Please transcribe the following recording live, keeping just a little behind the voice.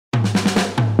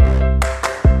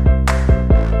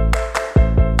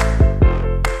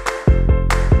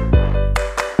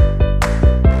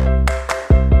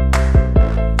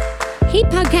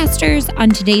podcasters,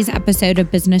 on today's episode of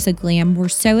Business of Glam, we're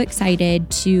so excited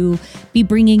to be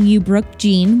bringing you Brooke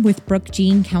Jean with Brooke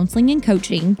Jean Counseling and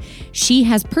Coaching. She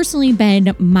has personally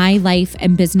been my life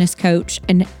and business coach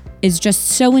and is just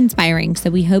so inspiring. So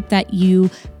we hope that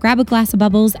you grab a glass of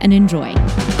bubbles and enjoy.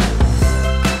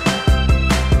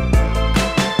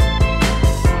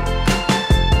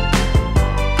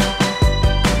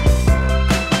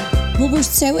 Well, we're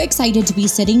so excited to be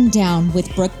sitting down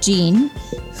with Brooke Jean,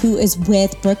 who is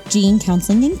with Brooke Jean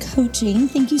Counseling and Coaching.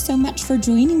 Thank you so much for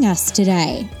joining us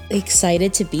today.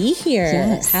 Excited to be here.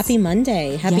 Yes. Happy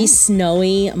Monday. Happy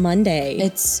snowy Monday.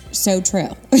 It's so true.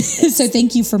 So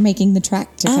thank you for making the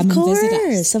trek to come and visit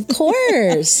us. Of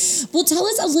course. Well, tell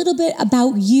us a little bit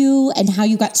about you and how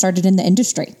you got started in the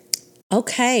industry.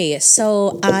 Okay,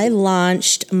 so I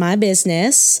launched my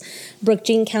business, Brooke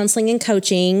Jean Counseling and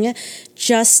Coaching,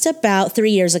 just about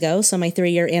 3 years ago. So my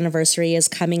 3-year anniversary is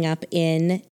coming up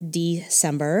in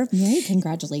December. Yay,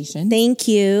 congratulations. Thank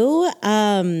you.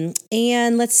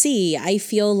 And let's see, I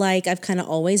feel like I've kind of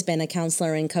always been a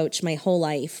counselor and coach my whole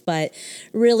life, but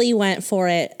really went for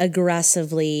it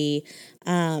aggressively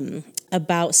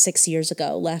about 6 years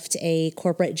ago. Left a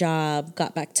corporate job,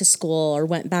 got back to school or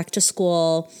went back to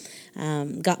school.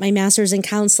 Got my master's in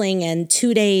counseling, and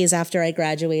 2 days after I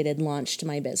graduated, launched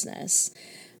my business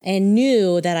and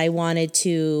knew that I wanted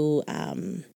to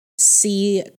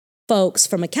see folks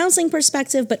from a counseling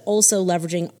perspective, but also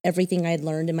leveraging everything I'd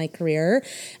learned in my career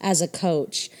as a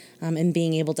coach and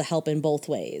being able to help in both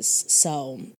ways.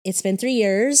 So it's been 3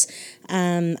 years.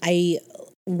 I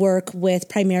work with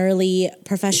primarily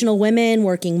professional women,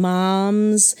 working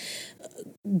moms,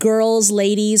 girls,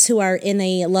 ladies who are in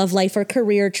a love life or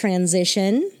career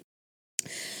transition,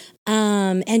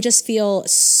 and just feel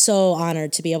so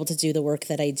honored to be able to do the work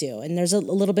that I do. And there's a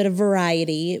little bit of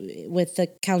variety with the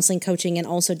counseling, coaching, and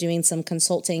also doing some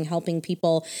consulting, helping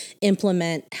people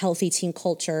implement healthy teen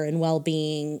culture and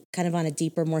well-being kind of on a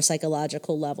deeper, more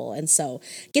psychological level. And so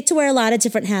get to wear a lot of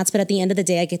different hats, but at the end of the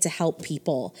day, I get to help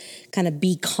people kind of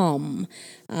become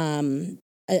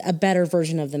a better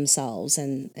version of themselves.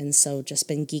 And so just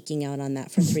been geeking out on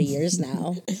that for 3 years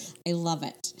now. I love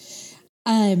it.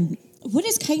 What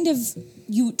is kind of,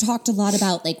 you talked a lot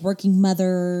about like working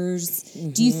mothers.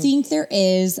 Mm-hmm. Do you think there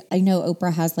is, I know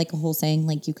Oprah has like a whole saying,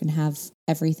 like you can have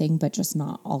everything, but just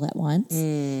not all at once.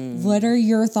 What are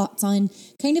your thoughts on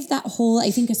kind of that whole, I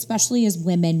think especially as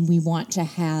women, we want to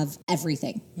have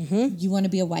everything. Mm-hmm. You want to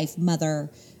be a wife,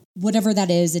 mother, whatever that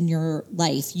is in your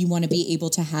life, you want to be able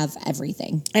to have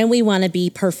everything. And we want to be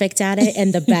perfect at it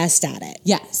and the best at it.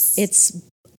 Yes. It's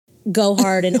go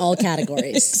hard in all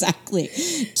categories. Exactly.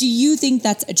 Do you think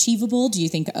that's achievable? Do you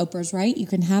think Oprah's right? You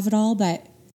can have it all, but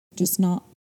just not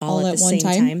all at one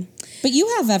time. But you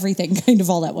have everything kind of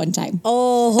all at one time.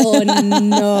 Oh,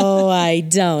 no, I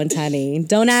don't, honey.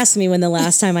 Don't ask me when the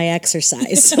last time I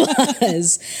exercised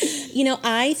was. You know,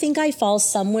 I think I fall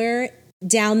somewhere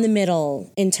down the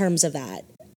middle in terms of that.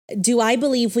 Do I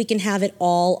believe we can have it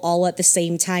all at the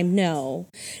same time? No,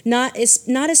 not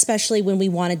especially when we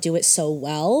want to do it so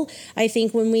well. I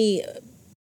think when we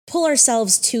pull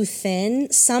ourselves too thin,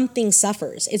 something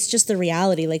suffers. It's just the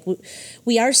reality. Like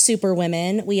we are super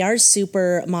women, we are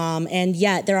super mom, and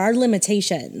yet there are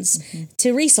limitations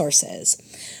to resources.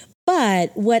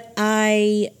 But what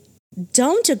I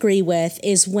don't agree with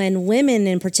is when women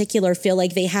in particular feel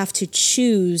like they have to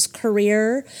choose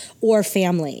career or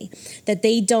family, that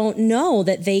they don't know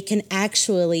that they can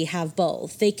actually have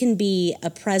both. They can be a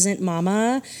present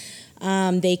mama,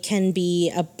 they can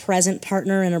be a present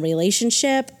partner in a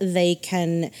relationship, they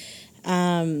can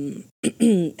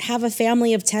have a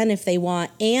family of 10 if they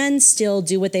want, and still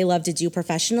do what they love to do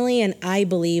professionally. And I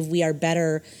believe we are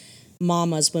better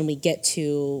mamas when we get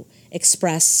to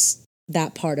express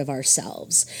that part of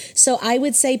ourselves. So I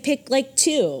would say pick like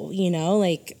two, you know,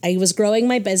 like I was growing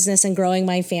my business and growing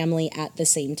my family at the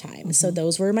same time. Mm-hmm. So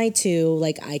those were my two,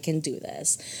 like I can do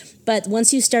this. But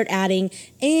once you start adding,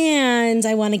 and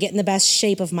I want to get in the best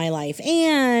shape of my life,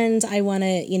 and I want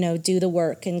to, you know, do the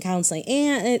work and counseling,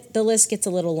 and the list gets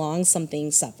a little long, something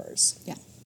suffers. Yeah.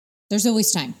 There's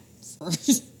always time.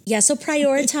 Yeah, so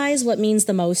prioritize what means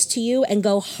the most to you and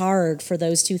go hard for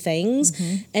those two things,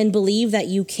 and believe that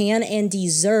you can and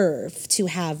deserve to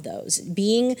have those.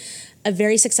 Being a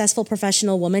very successful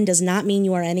professional woman does not mean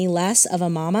you are any less of a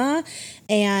mama,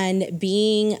 and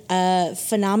being a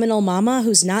phenomenal mama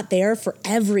who's not there for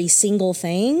every single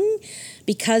thing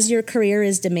because your career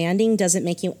is demanding doesn't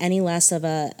make you any less of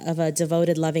a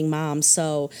devoted, loving mom.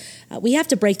 So we have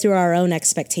to break through our own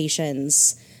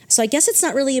expectations. So I guess it's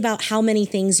not really about how many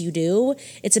things you do.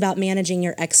 It's about managing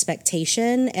your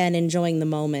expectation and enjoying the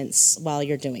moments while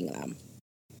you're doing them.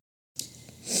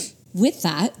 with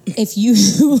that, if you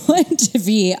want to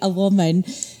be a woman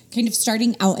kind of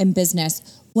starting out in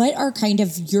business, what are kind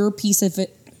of your piece of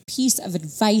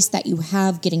advice that you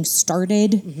have getting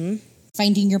started,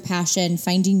 finding your passion,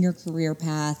 finding your career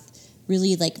path,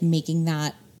 really like making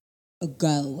that a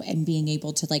go and being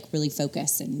able to like really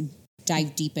focus and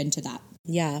dive deep into that?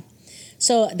 Yeah.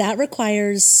 So that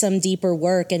requires some deeper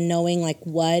work and knowing like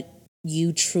what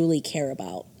you truly care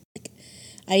about. Like,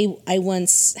 I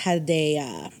once had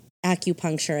a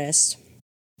acupuncturist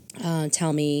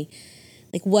tell me,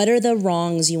 like, what are the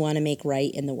wrongs you want to make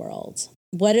right in the world?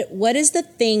 What is the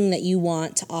thing that you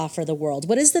want to offer the world?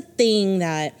 What is the thing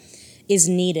that is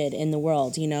needed in the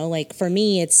world? You know, like for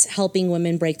me, it's helping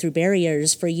women break through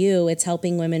barriers. For you, it's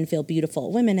helping women feel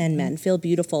beautiful. Women and men feel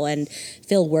beautiful and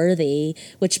feel worthy,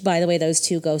 which, by the way, those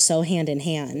two go so hand in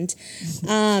hand.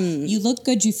 You look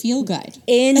good, you feel good.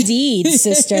 Indeed,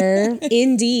 sister.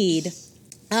 Indeed.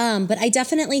 But I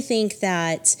definitely think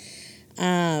that,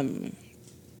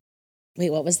 wait,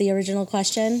 what was the original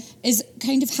question? Is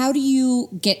kind of how do you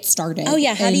get started? Oh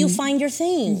yeah, how do you find your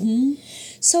thing?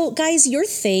 So guys, your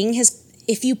thing has,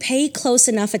 if you pay close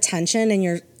enough attention and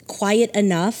you're quiet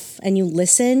enough and you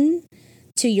listen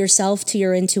to yourself, to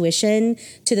your intuition,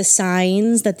 to the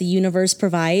signs that the universe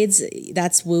provides,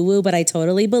 that's woo-woo, but I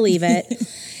totally believe it.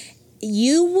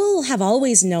 You will have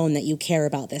always known that you care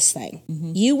about this thing.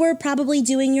 You were probably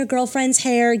doing your girlfriend's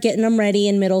hair, getting them ready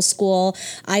in middle school.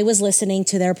 I was listening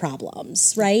to their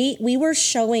problems, right? We were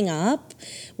showing up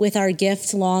with our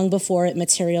gift long before it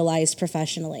materialized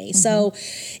professionally. So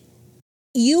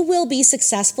you will be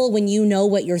successful when you know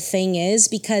what your thing is,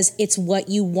 because it's what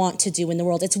you want to do in the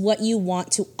world. It's what you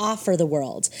want to offer the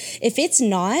world. If it's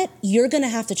not, you're going to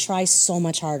have to try so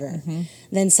much harder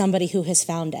than somebody who has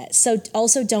found it. So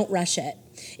also don't rush it.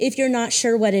 If you're not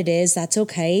sure what it is, that's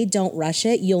okay. Don't rush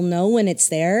it. You'll know when it's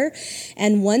there.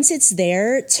 And once it's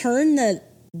there, turn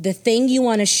the thing you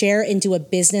want to share into a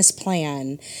business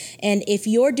plan. And if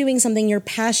you're doing something you're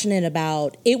passionate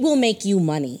about, it will make you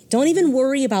money. Don't even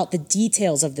worry about the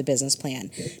details of the business plan.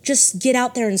 Just get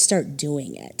out there and start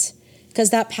doing it. Because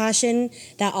that passion,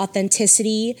 that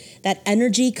authenticity, that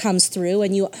energy comes through,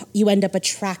 and you end up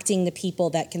attracting the people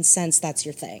that can sense that's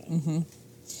your thing.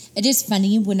 It is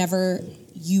funny whenever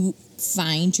you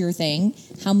find your thing,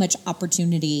 how much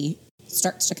opportunity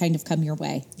starts to kind of come your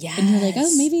way. Yes. And you're like,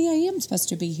 oh, maybe I am supposed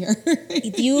to be here.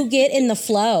 You get in the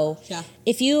flow. Yeah.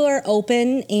 If you are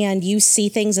open and you see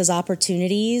things as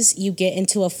opportunities, you get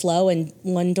into a flow, and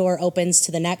one door opens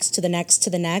to the next, to the next, to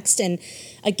the next. And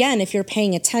again, if you're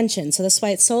paying attention, so that's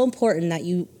why it's so important that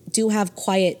you do have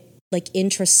quiet, like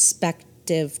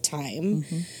introspective time.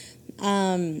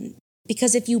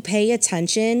 Because if you pay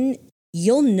attention,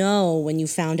 you'll know when you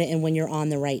found it and when you're on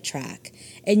the right track.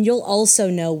 And you'll also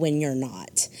know when you're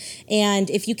not. And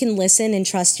if you can listen and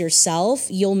trust yourself,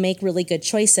 you'll make really good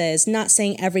choices. Not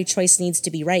saying every choice needs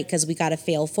to be right, because we got to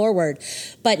fail forward.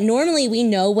 But normally we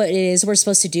know what it is we're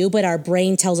supposed to do, but our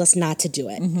brain tells us not to do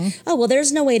it. Oh, well,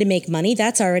 there's no way to make money.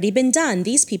 That's already been done.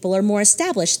 These people are more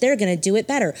established. They're going to do it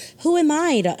better. Who am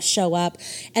I to show up?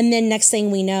 And then next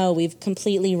thing we know, we've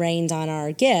completely rained on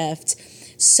our gift.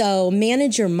 So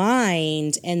manage your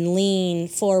mind and lean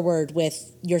forward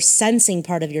with your sensing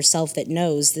part of yourself that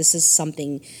knows this is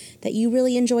something that you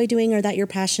really enjoy doing, or that you're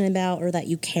passionate about, or that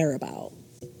you care about.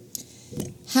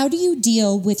 How do you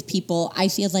deal with people? I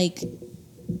feel like,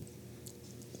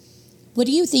 what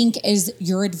do you think is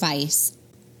your advice?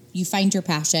 You find your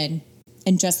passion,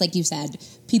 and just like you said,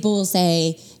 people will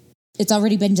say, it's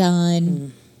already been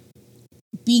done.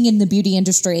 Being in the beauty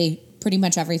industry, pretty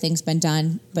much everything's been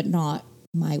done, but not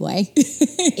my way.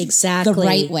 Exactly. The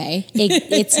right way.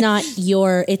 It's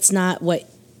not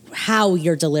how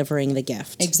you're delivering the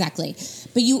gift. Exactly.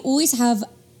 But you always have,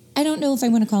 I don't know if I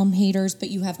want to call them haters,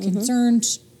 but you have concerned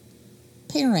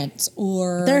parents,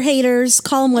 or they're haters.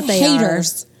 Call them what they are.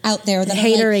 Haters out there that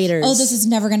are like, oh, this is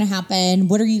never going to happen.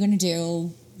 What are you going to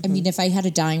do? I mean, if I had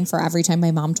a dime for every time my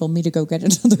mom told me to go get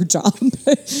another job,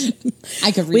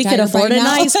 I could retire. We could afford an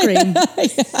ice cream.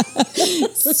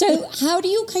 So how do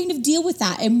you kind of deal with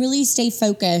that and really stay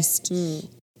focused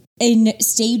and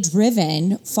stay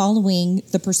driven following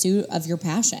the pursuit of your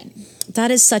passion?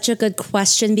 That is such a good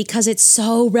question, because it's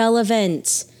so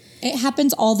relevant. It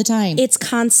happens all the time. It's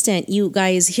constant. You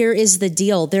guys, here is the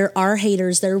deal. There are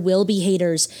haters. There will be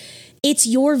haters. It's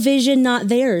your vision, not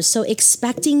theirs. So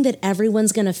expecting that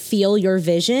everyone's going to feel your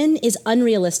vision is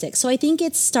unrealistic. So I think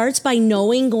it starts by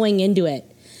knowing going into it,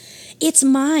 it's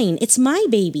mine. It's my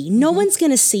baby. No one's going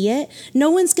to see it.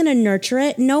 No one's going to nurture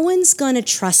it. No one's going to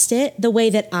trust it the way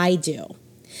that I do.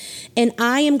 And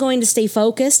I am going to stay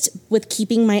focused with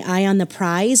keeping my eye on the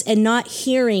prize and not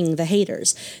hearing the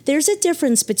haters. There's a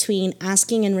difference between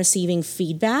asking and receiving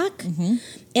feedback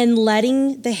and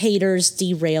letting the haters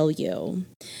derail you.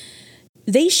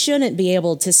 They shouldn't be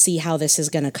able to see how this is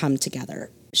going to come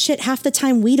together. Shit, half the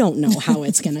time we don't know how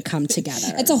it's going to come together.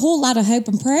 It's a whole lot of hope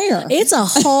and prayer. It's a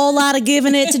whole lot of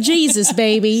giving it to Jesus,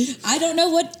 baby. I don't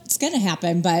know what's going to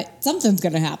happen, but something's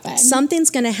going to happen. Something's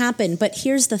going to happen. But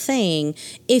here's the thing.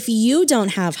 If you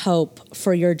don't have hope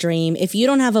for your dream, if you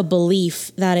don't have a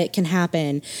belief that it can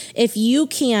happen, if you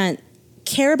can't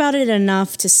care about it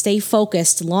enough to stay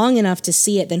focused long enough to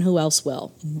see it, then who else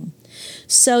will?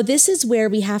 So this is where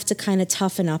we have to kind of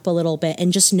toughen up a little bit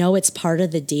and just know it's part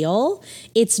of the deal.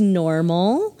 It's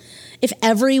normal. If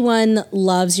everyone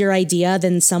loves your idea,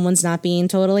 then someone's not being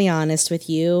totally honest with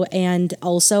you. And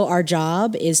also our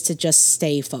job is to just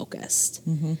stay focused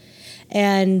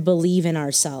and believe in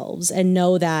ourselves and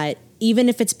know that even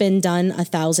if it's been done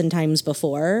 1,000 times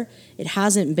before, it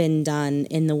hasn't been done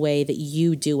in the way that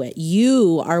you do it.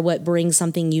 You are what brings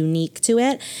something unique to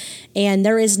it. And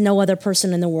there is no other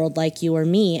person in the world like you or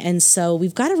me. And so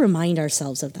we've got to remind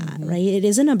ourselves of that, right? It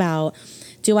isn't about,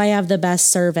 do I have the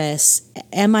best service?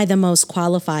 Am I the most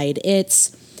qualified?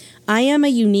 It's, I am a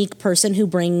unique person who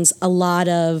brings a lot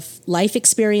of life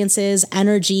experiences,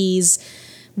 energies,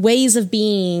 ways of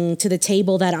being to the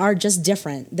table that are just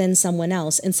different than someone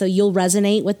else. And so you'll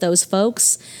resonate with those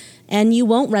folks and you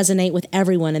won't resonate with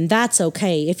everyone. And that's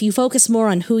okay. If you focus more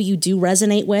on who you do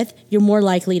resonate with, you're more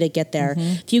likely to get there.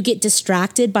 If you get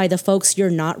distracted by the folks you're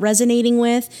not resonating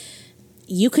with,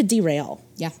 you could derail.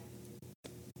 Yeah.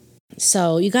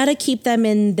 So you got to keep them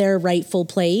in their rightful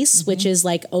place, which is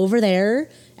like over there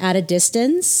at a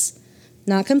distance,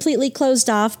 not completely closed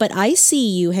off, but I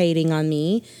see you hating on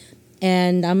me.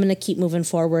 And I'm going to keep moving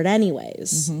forward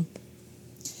anyways.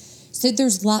 So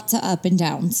there's lots of up and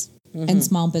downs in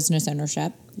small business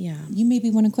ownership. Yeah. You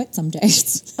maybe want to quit some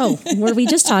days. Oh, were we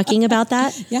just talking about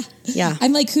that? Yeah. Yeah.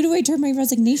 I'm like, who do I turn my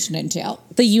resignation into?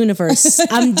 The universe.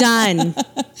 I'm done.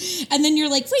 And then you're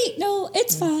like, wait, no,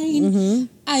 it's fine.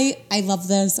 I love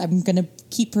this. I'm going to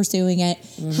keep pursuing it.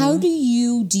 How do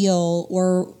you deal,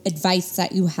 or advice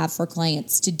that you have for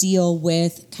clients to deal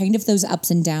with kind of those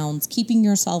ups and downs, keeping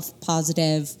yourself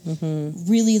positive,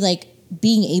 really like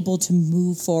being able to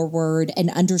move forward and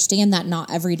understand that not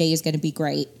every day is going to be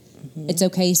great. It's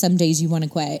okay. Some days you want to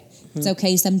quit. It's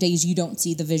okay. Some days you don't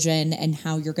see the vision and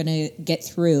how you're going to get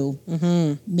through.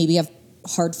 Maybe have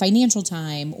hard financial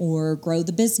time or grow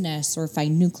the business or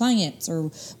find new clients or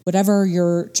whatever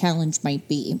your challenge might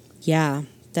be. Yeah,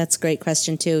 that's a great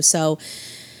question too. So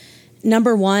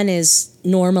number one is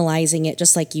normalizing it,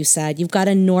 just like you said. You've got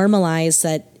to normalize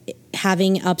that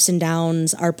having ups and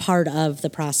downs are part of the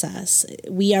process.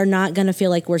 We are not going to feel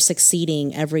like we're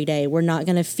succeeding every day. We're not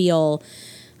going to feel,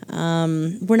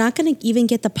 we're not going to even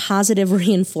get the positive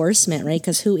reinforcement, right?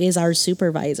 Because who is our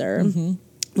supervisor?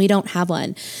 We don't have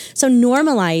one. So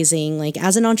normalizing, like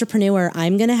as an entrepreneur,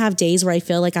 I'm going to have days where I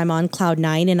feel like I'm on cloud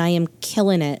 9 and I am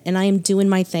killing it and I am doing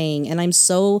my thing and I'm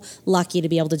so lucky to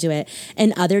be able to do it.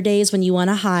 And other days when you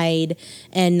want to hide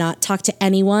and not talk to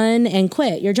anyone and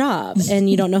quit your job and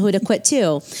you don't know who to quit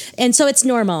to. And so it's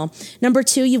normal. Number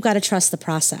two, you've got to trust the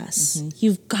process.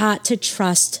 You've got to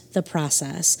trust the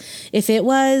process. If it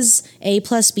was A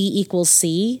plus B equals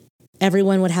C,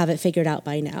 everyone would have it figured out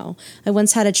by now. I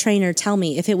once had a trainer tell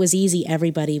me if it was easy,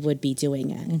 everybody would be doing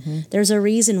it. There's a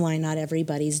reason why not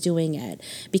everybody's doing it,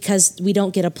 because we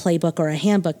don't get a playbook or a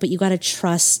handbook, but you got to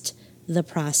trust the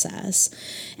process.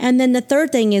 And then the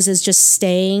third thing is just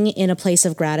staying in a place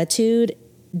of gratitude.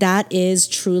 That is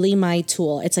truly my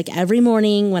tool. It's like every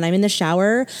morning when I'm in the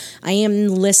shower, I am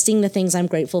listing the things I'm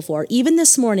grateful for. Even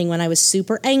this morning when I was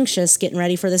super anxious getting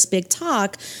ready for this big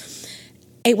talk,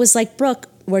 it was like, Brooke,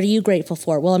 what are you grateful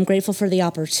for? Well, I'm grateful for the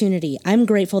opportunity. I'm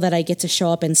grateful that I get to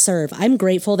show up and serve. I'm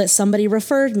grateful that somebody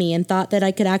referred me and thought that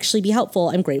I could actually be helpful.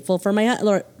 I'm grateful for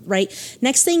my, right?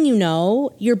 Next thing you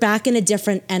know, you're back in a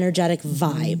different energetic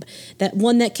vibe, that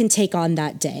one that can take on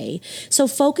that day. So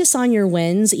focus on your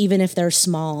wins, even if they're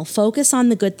small. Focus on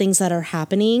the good things that are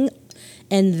happening,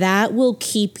 and that will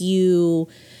keep you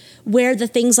where the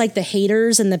things like the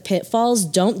haters and the pitfalls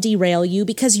don't derail you,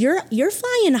 because you're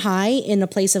flying high in a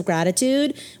place of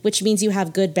gratitude, which means you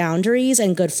have good boundaries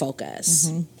and good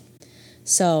focus.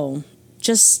 So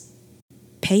just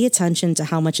pay attention to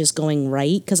how much is going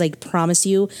right, because I promise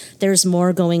you there's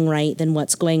more going right than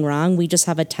what's going wrong. We just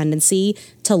have a tendency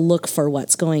to look for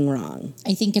what's going wrong.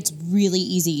 I think it's really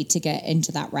easy to get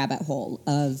into that rabbit hole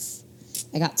of,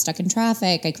 I got stuck in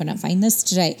traffic, I couldn't find this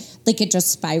today. Like it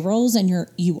just spirals and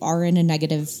you are in a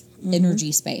negative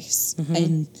energy space.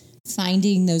 And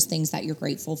finding those things that you're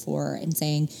grateful for and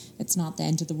saying it's not the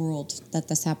end of the world that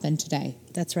this happened today.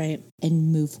 That's right.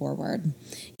 And move forward.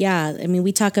 Yeah. I mean,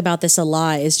 we talk about this a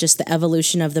lot, is just the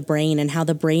evolution of the brain and how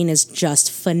the brain is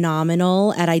just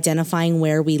phenomenal at identifying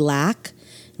where we lack,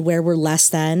 where we're less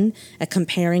than, at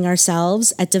comparing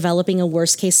ourselves, at developing a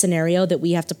worst case scenario that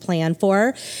we have to plan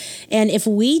for. And if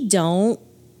we don't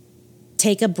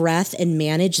take a breath and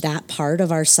manage that part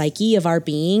of our psyche, of our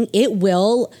being, it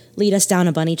will lead us down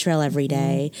a bunny trail every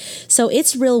day. So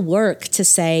it's real work to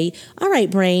say, all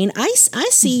right, brain, I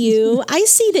see you. I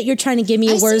see that you're trying to give me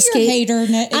a worst case. Hater,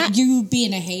 you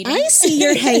being a hater. I see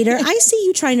your hater. I see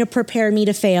you trying to prepare me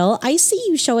to fail. I see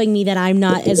you showing me that I'm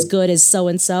not as good as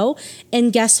so-and-so.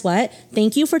 And guess what?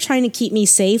 Thank you for trying to keep me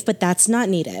safe, but that's not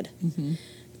needed.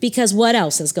 Because what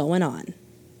else is going on?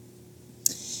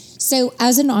 So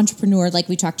as an entrepreneur, like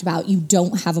we talked about, you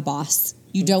don't have a boss.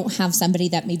 You don't have somebody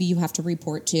that maybe you have to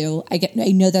report to. I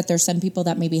know that there's some people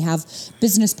that maybe have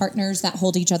business partners that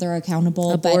hold each other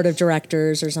accountable. A board of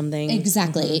directors or something.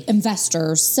 Exactly.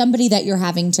 Investors, somebody that you're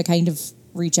having to kind of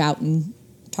reach out and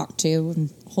talk to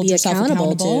and hold yourself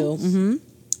accountable to.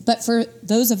 But for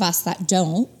those of us that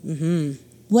don't,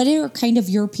 what are kind of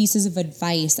your pieces of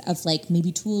advice of like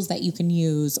maybe tools that you can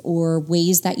use or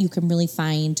ways that you can really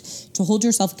find to hold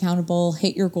yourself accountable,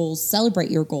 hit your goals,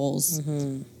 celebrate your goals,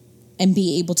 and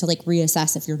be able to like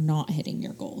reassess if you're not hitting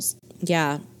your goals?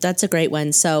 Yeah, that's a great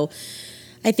one. So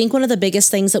I think one of the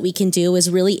biggest things that we can do is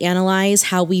really analyze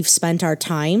how we've spent our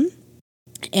time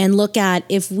and look at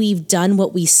if we've done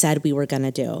what we said we were going to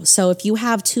do. So if you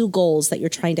have 2 goals that you're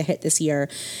trying to hit this year,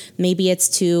 maybe it's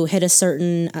to hit a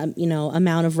certain,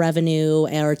 amount of revenue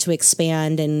or to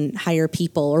expand and hire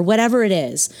people or whatever it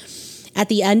is. At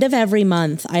the end of every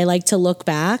month, I like to look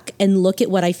back and look at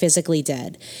what I physically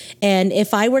did. And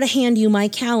if I were to hand you my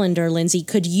calendar, Lindsay,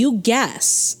 could you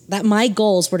guess that my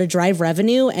goals were to drive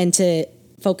revenue and to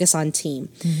focus on team?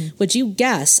 Would you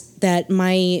guess that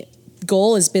my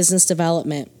goal is business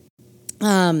development?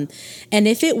 And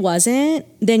if it wasn't,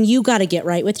 then you got to get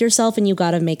right with yourself and you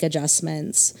got to make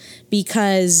adjustments,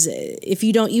 because if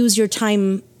you don't use your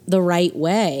time the right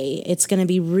way, it's going to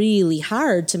be really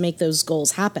hard to make those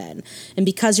goals happen. And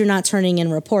because you're not turning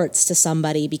in reports to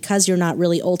somebody, because you're not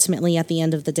really ultimately at the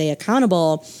end of the day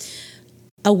accountable,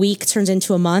 a week turns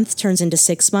into a month, turns into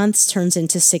 6 months, turns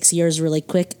into 6 years really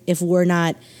quick if we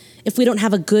don't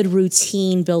have a good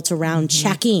routine built around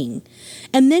checking.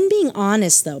 And then being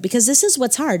honest, though, because this is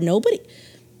what's hard.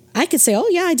 I could say, oh,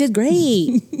 yeah, I did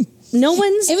great.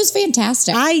 It was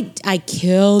fantastic. I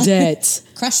killed it.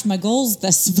 Crushed my goals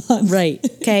this month. Right.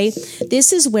 Okay.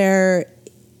 This is where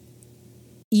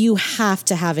you have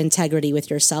to have integrity with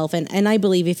yourself. And I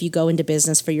believe if you go into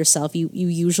business for yourself, you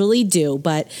usually do,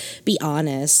 but be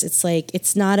honest. It's like,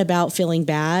 it's not about feeling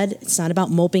bad. It's not about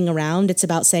moping around. It's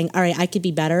about saying, all right, I could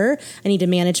be better. I need to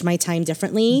manage my time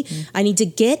differently. I need to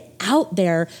get out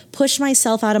there, push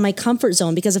myself out of my comfort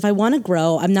zone, because if I want to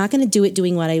grow, I'm not going to do it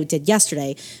doing what I did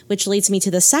yesterday, which leads me to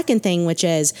the second thing, which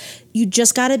is you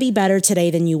just got to be better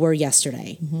today than you were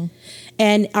yesterday.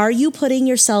 And are you putting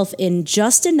yourself in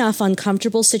just enough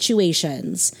uncomfortable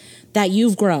situations that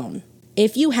you've grown?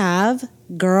 If you have,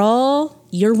 girl,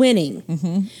 you're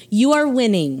winning. You are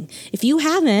winning. If you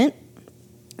haven't,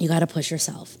 you got to push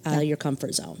yourself out of your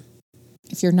comfort zone.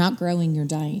 If you're not growing, you're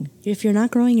dying. If you're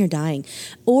not growing, you're dying.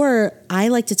 Or I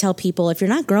like to tell people, if you're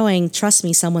not growing, trust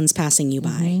me, someone's passing you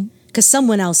by. Because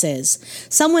someone else is.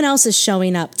 Someone else is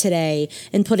showing up today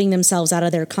and putting themselves out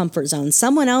of their comfort zone.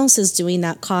 Someone else is doing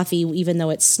that coffee even though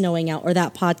it's snowing out, or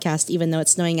that podcast even though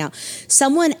it's snowing out.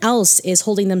 Someone else is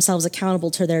holding themselves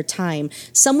accountable to their time.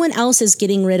 Someone else is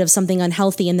getting rid of something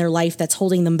unhealthy in their life that's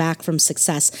holding them back from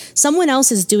success. Someone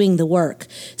else is doing the work.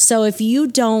 So if you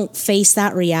don't face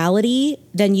that reality,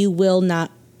 then you will not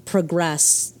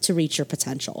progress to reach your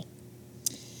potential.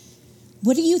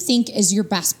 What do you think is your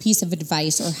best piece of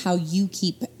advice, or how you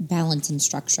keep balance and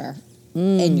structure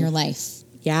in your life?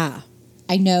 Yeah.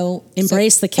 I know.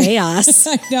 Embrace the chaos.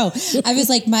 I know. I was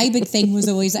like, my big thing was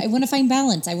always, I want to find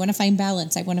balance. I want to find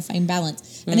balance. I want to find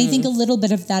balance. And I think a little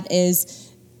bit of that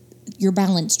is your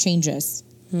balance changes.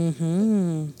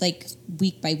 Like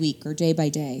week by week or day by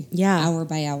day. Yeah. Hour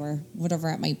by hour,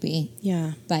 whatever it might be.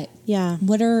 Yeah. But yeah.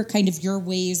 What are kind of your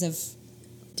ways of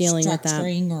dealing with that,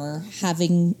 or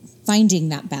finding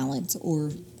that balance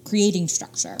or creating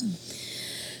structure?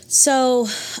 So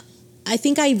I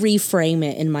think I reframe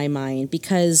it in my mind,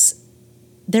 because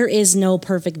there is no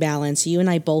perfect balance. You and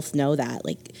I both know that.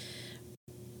 Like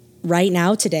right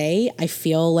now, today, I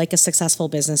feel like a successful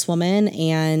businesswoman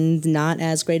and not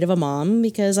as great of a mom,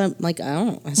 because I'm like, I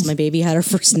don't know, has my baby had her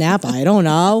first nap? I don't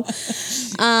know.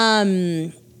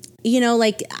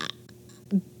 like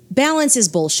balance is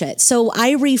bullshit. So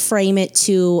I reframe it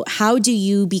to, how do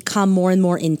you become more and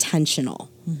more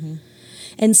intentional? Mm-hmm.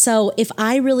 And so if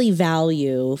I really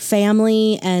value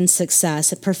family and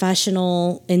success,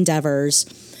 professional endeavors,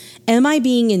 am I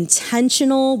being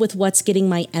intentional with what's getting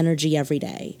my energy every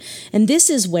day? And this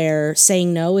is where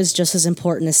saying no is just as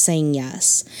important as saying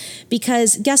yes.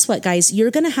 Because guess what, guys?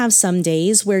 You're going to have some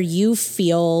days where you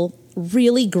feel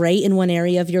really great in one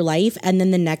area of your life, and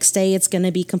then the next day it's going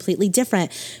to be completely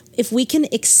different. If we can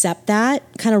accept that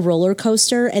kind of roller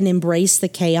coaster and embrace the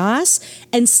chaos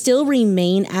and still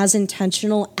remain as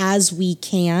intentional as we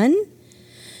can,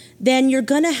 then you're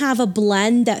going to have a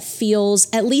blend that feels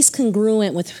at least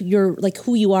congruent with your, like,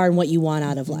 who you are and what you want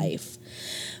out of life.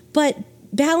 But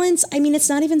balance, I mean, it's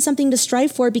not even something to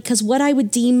strive for, because what I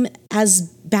would deem as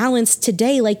balance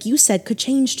today, like you said, could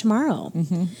change tomorrow.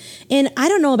 Mm-hmm. And I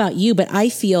don't know about you, but I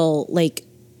feel like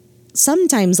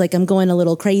sometimes like I'm going a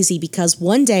little crazy, because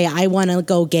one day I want to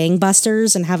go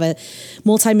gangbusters and have a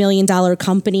multi-million-dollar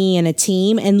company and a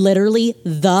team, and literally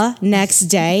the next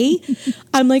day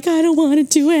I'm like, I don't want to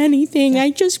do anything.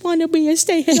 I just want to be a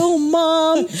stay-at-home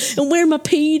mom and wear my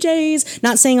PJs.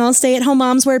 Not saying all stay-at-home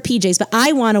moms wear PJs, but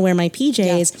I want to wear my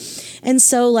PJs. Yeah. And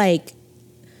so like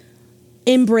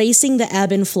embracing the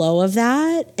ebb and flow of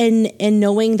that, and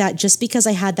knowing that just because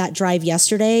I had that drive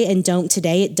yesterday and don't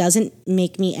today, it doesn't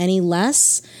make me any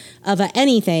less of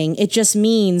anything. It just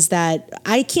means that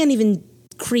I can't even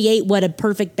create what a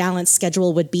perfect balanced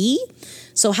schedule would be.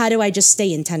 So how do I just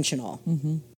stay intentional?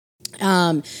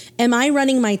 Mm-hmm. Am I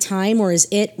running my time, or is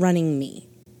it running me?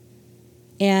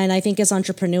 And I think as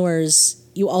entrepreneurs,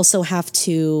 you also have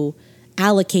to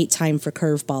allocate time for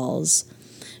curveballs,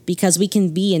 because we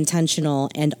can be intentional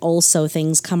and also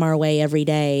things come our way every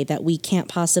day that we can't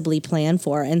possibly plan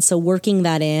for. And so working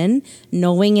that in,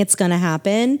 knowing it's going to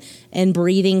happen and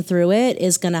breathing through it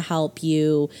is going to help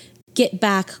you get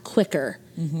back quicker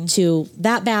to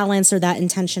that balance or that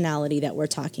intentionality that we're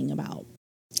talking about.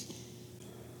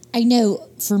 I know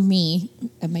for me,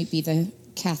 it might be the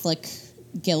Catholic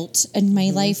guilt in my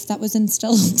life that was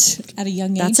instilled at a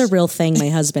young age. That's a real thing. My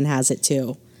husband has it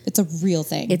too. It's a real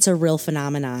thing. It's a real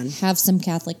phenomenon. Have some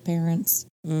Catholic parents.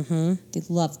 Mm-hmm. They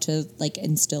love to like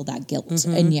instill that guilt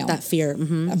in you. That fear.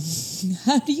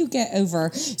 How do you get over?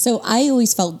 So I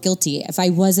always felt guilty if I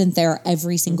wasn't there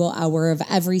every single hour of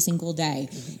every single day.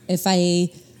 If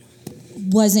I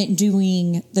wasn't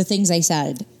doing the things I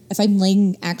said. If I'm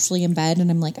laying actually in bed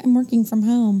and I'm like, I'm working from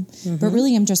home, but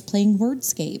really I'm just playing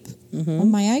Wordscape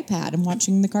on my iPad and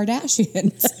watching the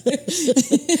Kardashians.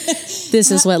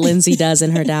 This is what Lindsay does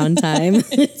in her downtime.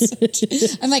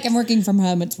 I'm like, I'm working from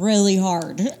home. It's really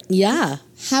hard. Yeah.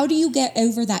 How do you get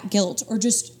over that guilt, or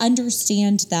just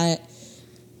understand that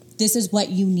this is what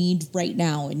you need right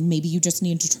now, and maybe you just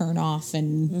need to turn off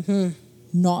and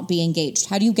not be engaged?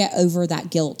 How do you get over that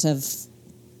guilt of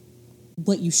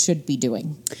what you should be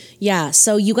doing? Yeah.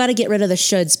 So you got to get rid of the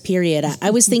shoulds, period. I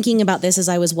was thinking about this as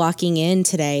I was walking in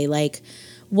today. Like,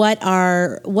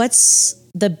 what's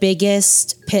the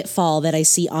biggest pitfall that I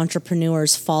see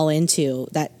entrepreneurs fall into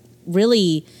that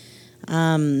really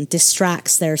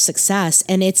distracts their success?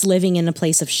 And it's living in a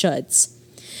place of shoulds.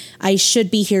 I should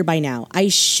be here by now. I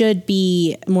should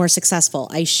be more successful.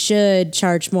 I should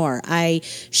charge more. I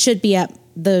should be at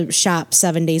the shop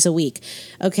 7 days a week.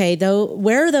 Okay, though,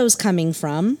 where are those coming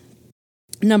from?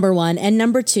 Number one. And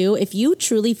number two, if you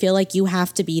truly feel like you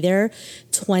have to be there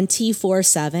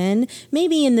 24/7,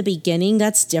 maybe in the beginning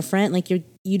that's different. Like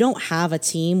you don't have a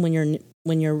team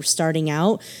when you're starting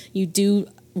out. You do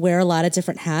wear a lot of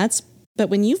different hats, but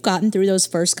when you've gotten through those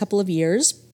first couple of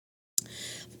years,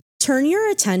 turn your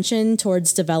attention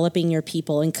towards developing your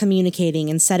people and communicating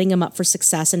and setting them up for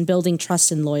success and building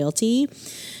trust and loyalty.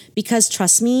 Because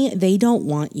trust me, they don't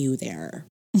want you there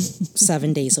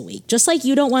 7 days a week. Just like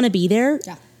you don't want to be there.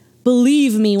 Yeah.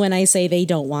 Believe me when I say they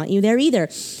don't want you there either.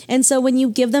 And so when you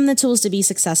give them the tools to be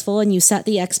successful and you set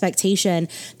the expectation,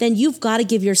 then you've got to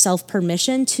give yourself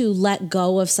permission to let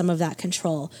go of some of that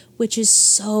control, which is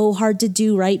so hard to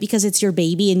do, right? Because it's your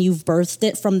baby and you've birthed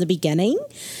it from the beginning.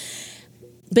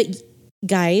 But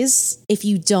guys, if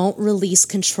you don't release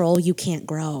control, you can't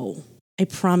grow. I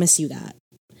promise you that.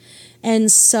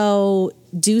 And so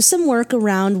do some work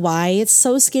around why it's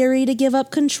so scary to give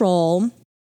up control.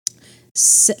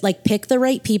 Like pick the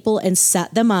right people and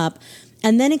set them up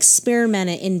And then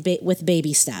experiment it with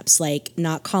baby steps, like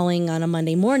not calling on a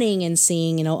Monday morning and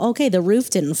seeing, okay, the roof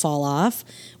didn't fall off.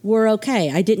 We're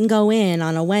okay. I didn't go in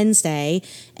on a Wednesday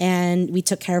and we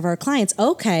took care of our clients.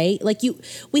 Okay.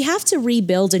 We have to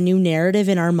rebuild a new narrative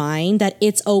in our mind that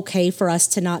it's okay for us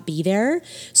to not be there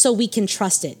so we can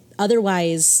trust it.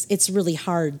 Otherwise, it's really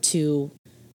hard to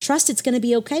trust it's going to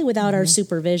be okay without our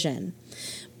supervision.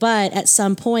 But at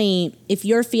some point, if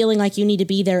you're feeling like you need to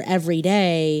be there every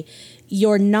day,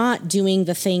 you're not doing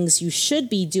the things you should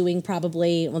be doing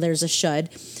probably. Well, there's a should.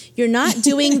 You're not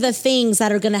doing the things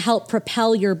that are going to help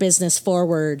propel your business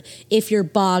forward if you're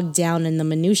bogged down in the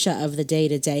minutia of the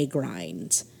day-to-day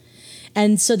grind.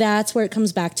 And so that's where it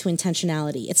comes back to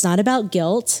intentionality. It's not about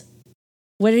guilt.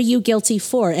 What are you guilty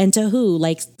for and to who?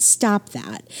 Stop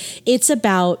that. It's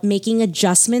about making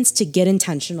adjustments to get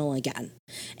intentional again.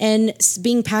 And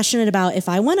being passionate about, if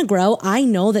I want to grow, I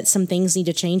know that some things need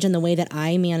to change in the way that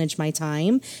I manage my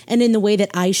time and in the way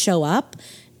that I show up.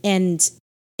 And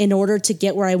in order to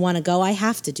get where I want to go, I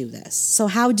have to do this. So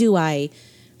how do I,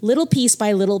 little piece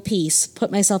by little piece,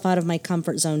 put myself out of my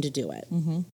comfort zone to do it?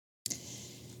 Mm-hmm.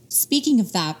 Speaking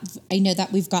of that, I know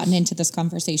that we've gotten into this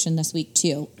conversation this week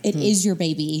too. It is your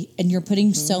baby, and you're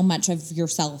putting so much of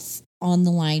yourself on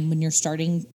the line when you're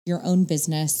starting your own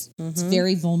business. It's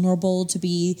very vulnerable to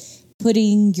be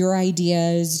putting your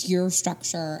ideas, your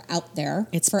structure out there.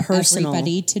 It's for personal.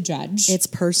 Everybody to judge. It's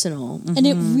personal. And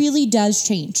it really does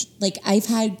change. I've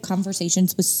had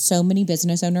conversations with so many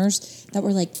business owners that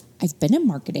were like, I've been in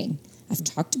marketing. I've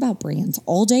talked about brands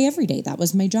all day, every day. That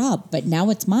was my job, but now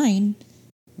it's mine.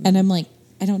 And I'm like,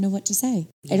 I don't know what to say.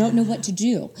 Yeah. I don't know what to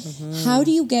do. How do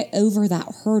you get over that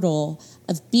hurdle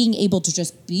of being able to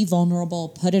just be vulnerable,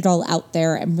 put it all out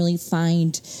there, and really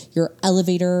find your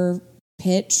elevator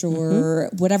pitch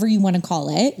or whatever you want to call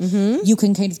it? You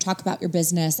can kind of talk about your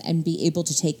business and be able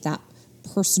to take that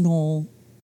personal,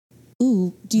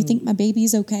 ooh, do you think my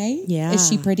baby's okay? Yeah. Is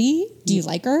she pretty? Do you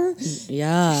like her?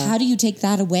 Yeah. How do you take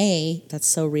that away? That's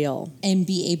so real. And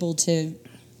be able to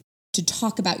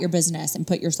talk about your business and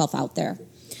put yourself out there?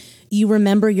 You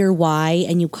remember your why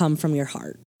and you come from your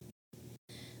heart.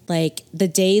 The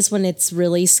days when it's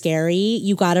really scary,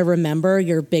 you got to remember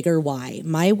your bigger why.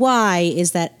 My why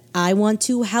is that I want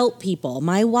to help people.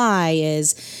 My why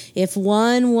is if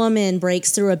one woman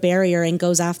breaks through a barrier and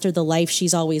goes after the life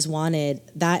she's always wanted,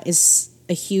 that is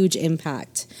a huge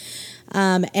impact.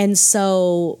 And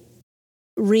so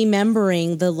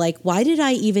remembering why did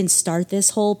I even start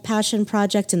this whole passion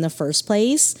project in the first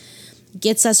place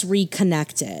gets us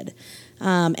reconnected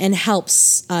and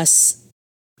helps us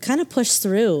kind of push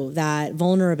through that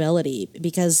vulnerability,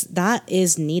 because that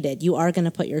is needed. You are going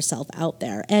to put yourself out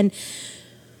there. And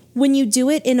when you do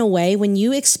it in a way, when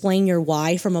you explain your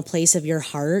why from a place of your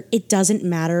heart, it doesn't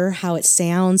matter how it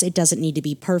sounds. It doesn't need to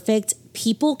be perfect.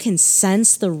 People can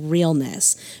sense the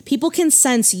realness. People can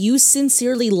sense you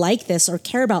sincerely like this or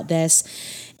care about this.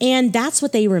 And that's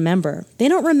what they remember. They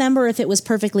don't remember if it was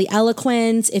perfectly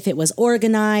eloquent, if it was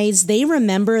organized. They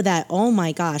remember that, oh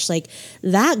my gosh,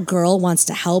 that girl wants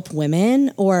to help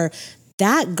women, or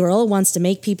that girl wants to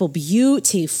make people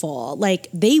beautiful.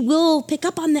 They will pick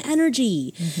up on the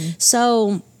energy.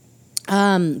 So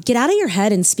get out of your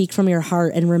head and speak from your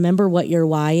heart and remember what your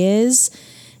why is.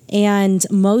 And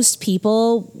most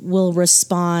people will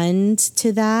respond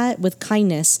to that with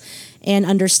kindness and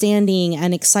understanding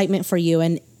and excitement for you.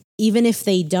 And even if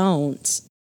they don't,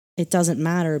 it doesn't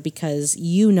matter, because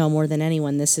you know more than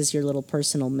anyone, this is your little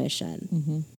personal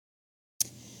mission.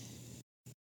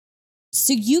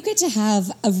 So you get to have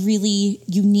a really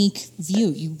unique view.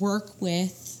 You work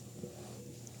with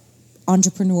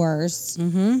entrepreneurs,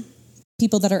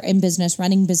 people that are in business,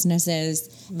 running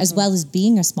businesses, as well as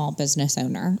being a small business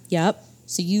owner. Yep.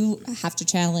 So you have to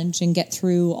challenge and get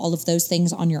through all of those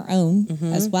things on your own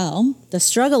as well. The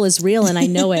struggle is real, and I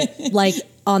know it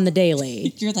on the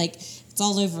daily. You're it's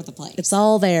all over the place. It's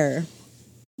all there.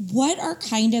 What are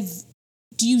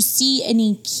do you see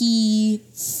any key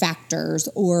factors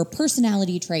or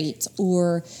personality traits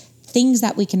or things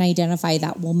that we can identify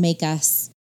that will make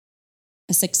us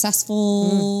a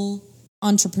successful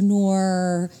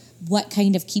entrepreneur? What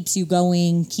kind of keeps you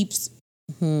going, keeps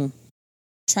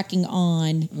trekking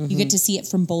on? You get to see it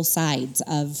from both sides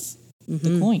of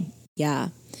the coin. Yeah.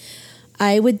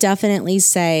 I would definitely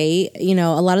say, a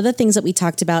lot of the things that we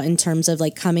talked about in terms of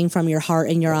coming from your heart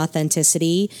and your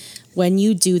authenticity, when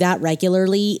you do that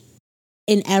regularly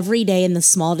in every day, in the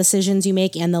small decisions you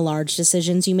make and the large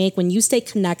decisions you make, when you stay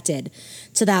connected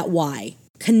to that why,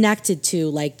 connected to,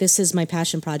 like, this is my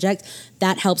passion project,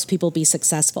 that helps people be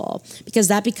successful, because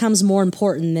that becomes more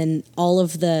important than all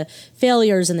of the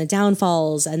failures and the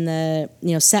downfalls and the,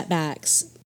 setbacks.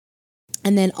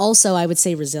 And then also I would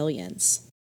say resilience.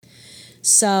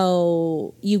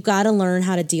 So you've got to learn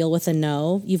how to deal with a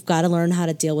no. You've got to learn how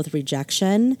to deal with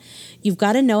rejection. You've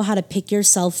got to know how to pick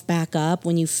yourself back up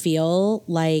when you feel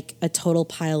like a total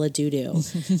pile of doo-doo.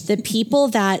 The people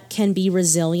that can be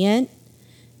resilient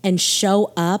and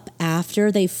show up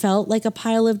after they felt like a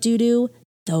pile of doo-doo,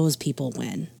 those people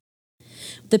win.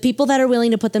 The people that are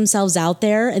willing to put themselves out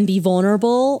there and be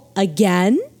vulnerable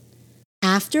again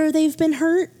after they've been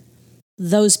hurt,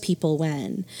 those people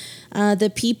win.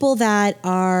 The people that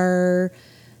are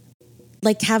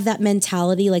like, have that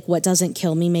mentality, like, what doesn't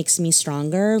kill me makes me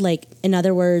stronger. Like, in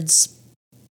other words,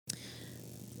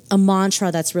 a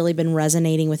mantra that's really been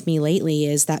resonating with me lately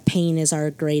is that pain is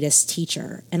our greatest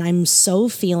teacher. And I'm so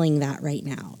feeling that right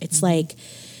now. It's like,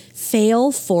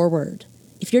 fail forward.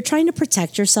 If you're trying to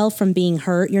protect yourself from being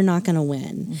hurt, you're not going to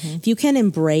win. If you can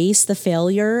embrace the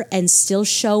failure and still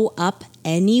show up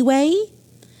anyway,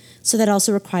 so that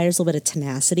also requires a little bit of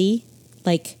tenacity.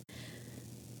 Like,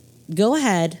 go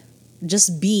ahead,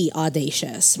 just be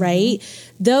audacious, right?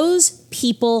 Those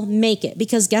people make it,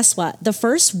 because guess what? The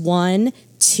first 1,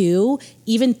 2,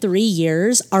 even 3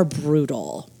 years are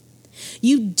brutal.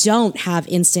 You don't have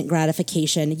instant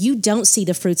gratification. You don't see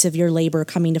the fruits of your labor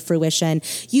coming to fruition.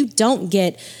 You don't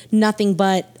get nothing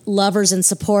but lovers and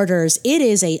supporters. It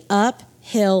is a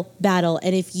uphill battle.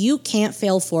 And if you can't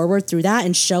fail forward through that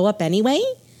and show up anyway,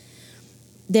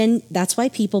 then that's why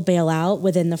people bail out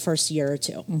within the first year or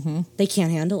two. They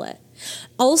can't handle it.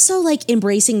 Also, like,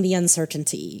 embracing the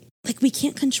uncertainty. Like, we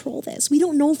can't control this. We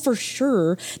don't know for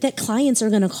sure that clients are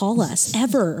going to call us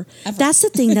ever. That's the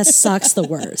thing that sucks the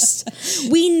worst.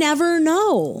 We never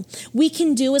know. We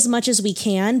can do as much as we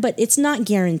can, but it's not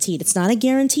guaranteed. It's not a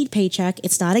guaranteed paycheck.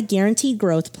 It's not a guaranteed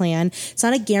growth plan. It's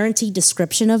not a guaranteed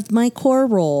description of my core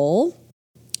role.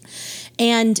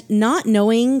 And not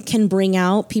knowing can bring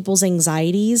out people's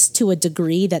anxieties to a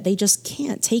degree that they just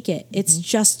can't take it. It's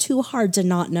just too hard to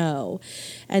not know.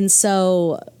 And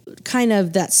so kind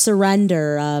of that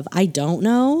surrender of, I don't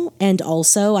know, and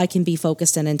also I can be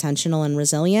focused and intentional and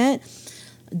resilient.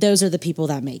 Those are the people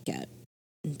that make it.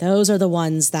 Those are the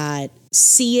ones that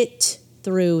see it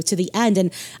through to the end.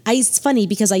 And it's funny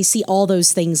because I see all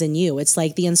those things in you. It's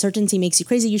like the uncertainty makes you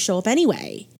crazy. You show up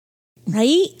anyway.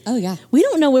 Right? Oh, yeah. We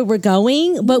don't know where we're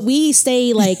going, but we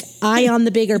stay like eye on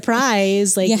the bigger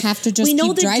prize. Like, you have to just we know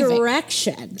keep the driving.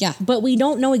 direction, Yeah. but we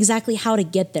don't know exactly how to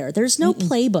get there. There's no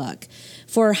playbook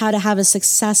for how to have a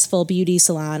successful beauty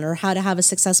salon or how to have a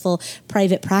successful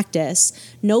private practice.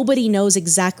 Nobody knows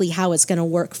exactly how it's going to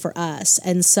work for us.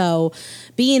 And so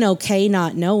being okay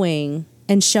not knowing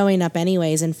and showing up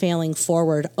anyways and failing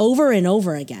forward over and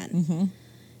over again.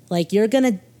 Like, you're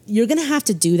going to have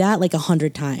to do that like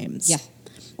 100 times. Yeah.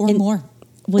 Or more.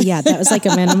 Well, yeah, that was like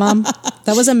a minimum.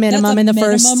 That was a minimum in the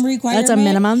first. Requirement. That's a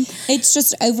minimum. It's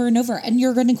just over and over. And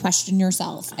you're going to question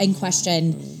yourself and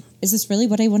question, is this really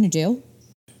what I want to do?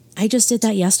 I just did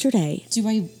that yesterday.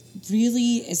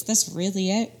 Is this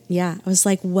really it? Yeah. I was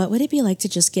like, what would it be like to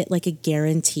just get like a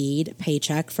guaranteed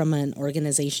paycheck from an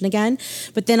organization again?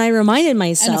 But then I reminded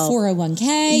myself. And a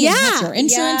 401k. Yeah. And have your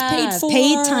insurance paid for.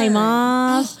 Paid time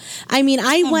off. I mean,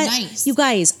 Nice. You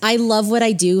guys, I love what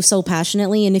I do so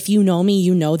passionately. And if you know me,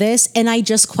 you know this. And I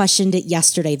just questioned it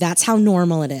yesterday. That's how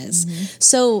normal it is.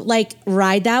 So like,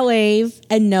 ride that wave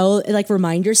and know, like,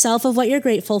 remind yourself of what you're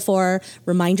grateful for.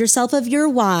 Remind yourself of your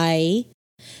why.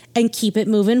 And keep it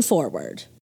moving forward.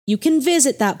 You can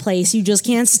visit that place, you just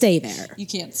can't stay there. You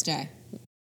can't stay.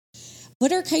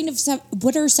 What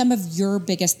are some of your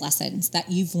biggest lessons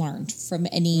that you've learned from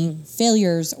any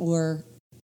failures or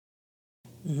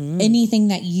anything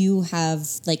that you have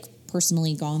like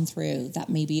personally gone through that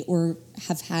maybe, or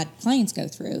have had clients go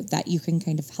through that you can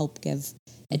kind of help give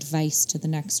advice to the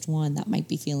next one that might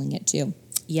be feeling it too?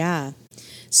 Yeah.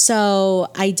 So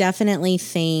I definitely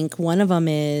think one of them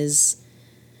is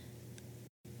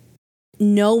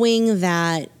knowing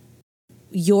that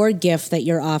your gift that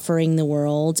you're offering the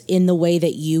world in the way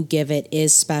that you give it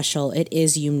is special. It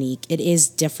is unique. It is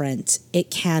different.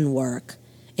 It can work.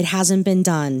 It hasn't been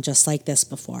done just like this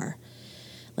before.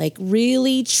 Like,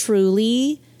 really,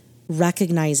 truly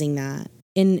recognizing that.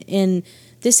 And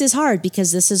this is hard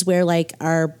because this is where like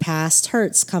our past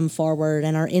hurts come forward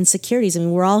and our insecurities. I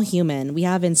mean, we're all human. We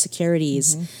have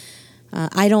insecurities.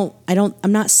 I'm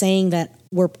not saying that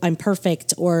I'm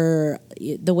perfect or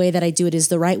the way that I do it is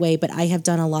the right way, but I have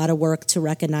done a lot of work to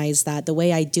recognize that the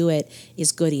way I do it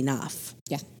is good enough.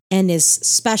 Yeah. and is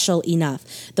special enough.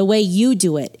 The way you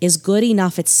do it is good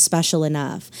enough, it's special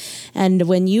enough. And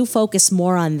when you focus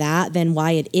more on that than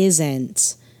why it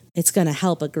isn't, it's going to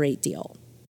help a great deal.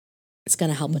 It's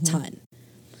going to help a ton.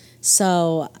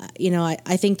 So,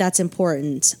 I think that's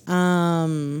important.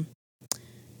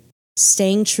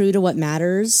 Staying true to what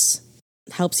matters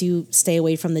helps you stay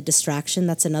away from the distraction.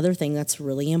 That's another thing that's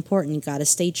really important. You got to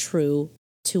stay true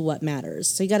to what matters.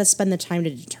 So you got to spend the time to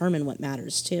determine what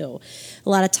matters too. A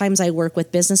lot of times I work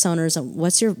with business owners and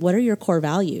what are your core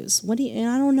values? I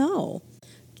don't know.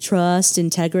 Trust,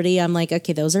 integrity. I'm like,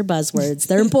 okay, those are buzzwords.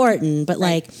 They're important, but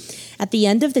right. Like at the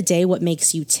end of the day, what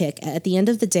makes you tick? At the end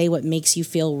of the day, what makes you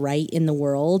feel right in the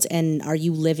world? And are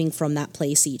you living from that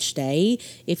place each day?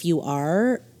 If you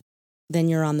are, then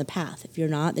you're on the path. If you're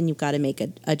not, then you've got to make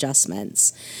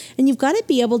adjustments. And you've got to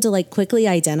be able to like quickly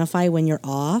identify when you're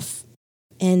off.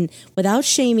 And without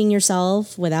shaming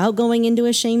yourself, without going into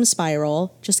a shame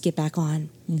spiral, just get back on.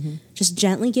 Just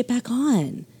gently get back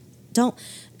on.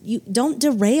 Don't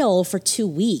derail for 2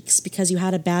 weeks because you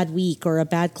had a bad week or a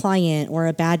bad client or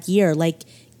a bad year. Like,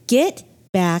 get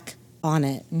back on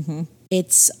it.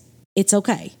 It's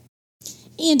okay.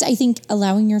 And I think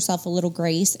allowing yourself a little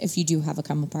grace if you do have a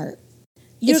come apart.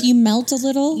 If you melt a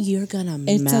little, you're gonna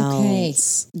melt. It's okay.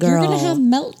 Girl, you're gonna have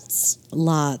melts.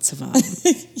 Lots of them.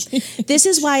 This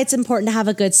is why it's important to have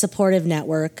a good supportive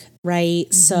network,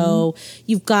 right? So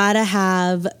you've got to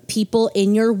have people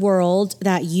in your world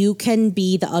that you can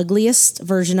be the ugliest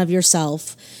version of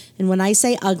yourself. And when I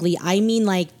say ugly, I mean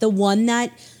like the one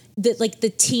that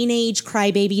the teenage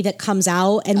crybaby that comes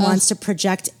out and wants to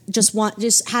project, just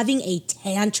having a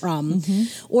tantrum,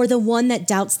 or the one that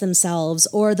doubts themselves,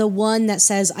 or the one that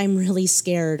says, I'm really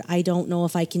scared, I don't know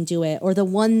if I can do it, or the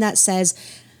one that says,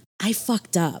 I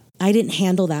fucked up, I didn't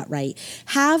handle that right.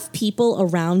 Have people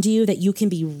around you that you can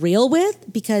be real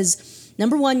with, because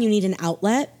number one, you need an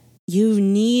outlet.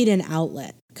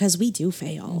 Because we do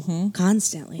fail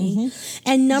constantly.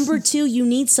 And number two, you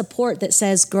need support that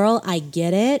says, girl, I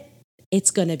get it.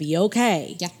 It's going to be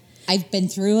okay. Yeah. I've been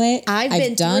through it.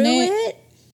 I've done it.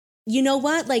 You know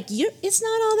what? Like, it's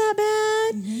not all that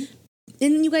bad.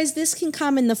 And you guys, this can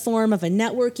come in the form of a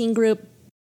networking group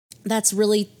that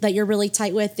you're really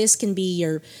tight with. This can be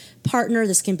your partner.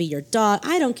 This can be your dog.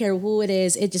 I don't care who it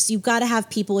is. You've got to have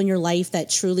people in your life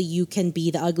that truly you can be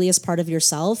the ugliest part of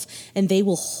yourself, and they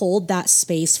will hold that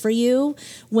space for you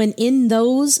when in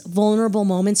those vulnerable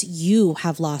moments you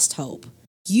have lost hope.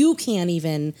 You can't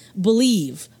even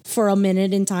believe for a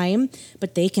minute in time,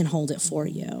 but they can hold it for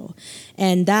you.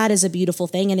 And that is a beautiful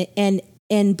thing.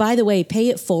 And by the way, pay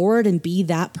it forward and be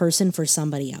that person for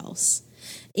somebody else.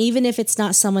 Even if it's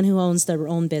not someone who owns their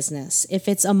own business, if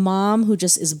it's a mom who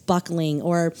just is buckling,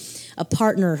 or a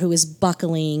partner who is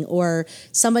buckling, or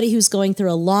somebody who's going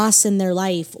through a loss in their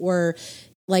life, or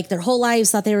like their whole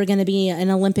lives thought they were going to be an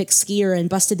Olympic skier and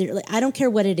busted their, I don't care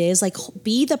what it is, like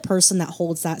be the person that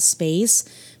holds that space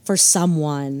for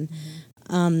someone.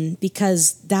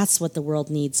 Because that's what the world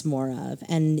needs more of.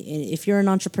 And if you're an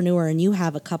entrepreneur and you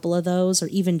have a couple of those, or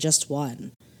even just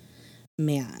one,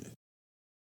 man,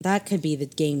 that could be the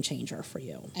game changer for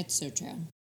you. That's so true.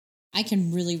 I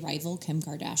can really rival Kim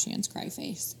Kardashian's cry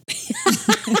face.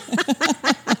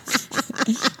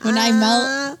 When I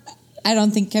melt, I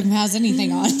don't think Kim has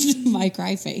anything on my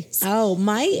cry face. Oh,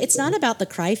 it's not about the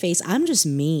cry face. I'm just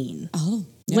mean. Oh.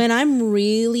 Yeah. When I'm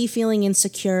really feeling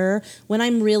insecure, when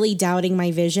I'm really doubting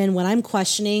my vision, when I'm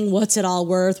questioning, what's it all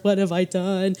worth? What have I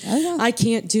done? Oh, yeah. I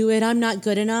can't do it. I'm not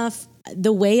good enough.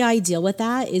 The way I deal with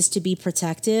that is to be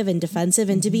protective and defensive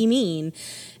and to be mean.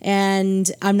 And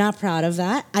I'm not proud of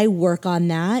that. I work on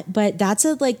that, but that's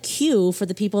a cue for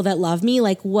the people that love me.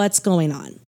 Like, what's going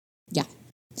on? Yeah.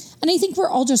 And I think we're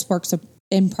all just works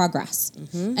in progress.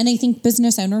 And I think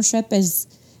business ownership is,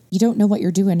 you don't know what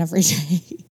you're doing every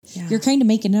day. Yeah. You're kind of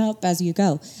making it up as you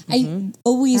go. I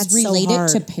always relate it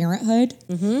to parenthood.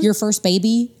 Your first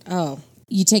baby. Oh,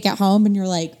 you take it home and you're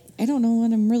like, I don't know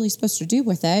what I'm really supposed to do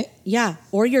with it. Yeah.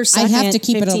 Or your second, I have to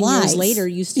keep 15 it alive. years later,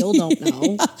 you still don't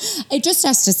know. It just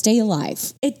has to stay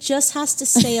alive. It just has to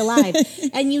stay alive.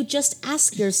 And you just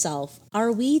ask yourself,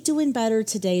 are we doing better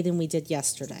today than we did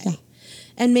yesterday? Yeah.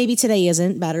 And maybe today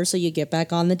isn't better, so you get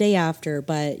back on the day after.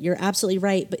 But you're absolutely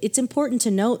right. But it's important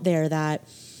to note there that,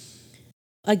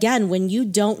 again, when you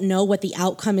don't know what the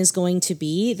outcome is going to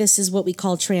be, this is what we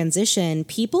call transition.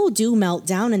 People do melt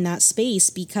down in that space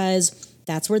because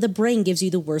that's where the brain gives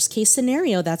you the worst case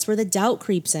scenario. That's where the doubt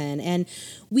creeps in. And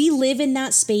we live in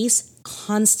that space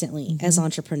constantly as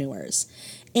entrepreneurs.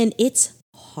 And it's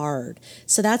hard.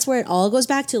 So that's where it all goes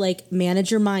back to, like,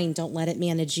 manage your mind, don't let it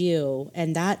manage you.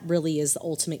 And that really is the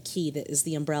ultimate key, that is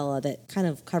the umbrella that kind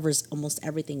of covers almost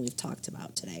everything we've talked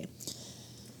about today.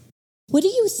 What do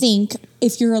you think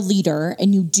if you're a leader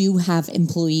and you do have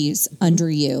employees under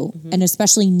you and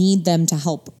especially need them to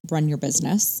help run your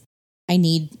business? I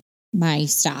need my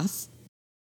staff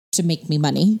to make me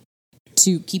money,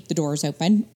 to keep the doors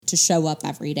open, to show up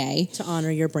every day, to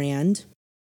honor your brand,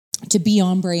 to be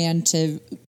on brand, to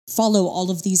follow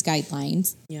all of these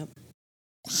guidelines. Yep.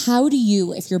 How do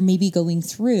you, if you're maybe going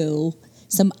through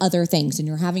some other things and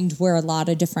you're having to wear a lot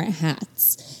of different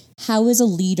hats, how as a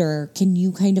leader can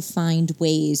you kind of find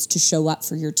ways to show up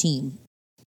for your team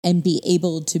and be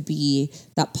able to be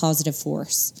that positive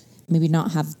force? Maybe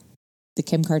not have the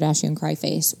Kim Kardashian cry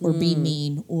face or be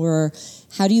mean, or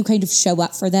how do you kind of show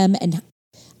up for them? And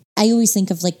I always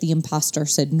think of like the imposter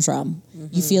syndrome.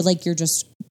 You feel like you're just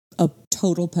a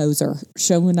total poser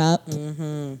showing up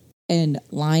and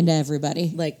lying to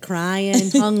everybody. Like crying,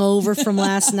 hungover from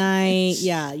last night.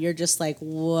 Yeah, you're just like,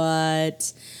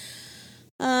 what?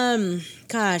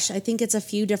 Gosh, I think it's a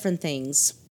few different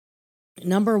things.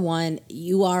 Number one,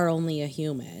 you are only a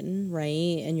human,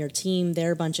 right? And your team,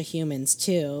 they're a bunch of humans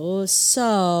too.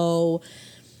 So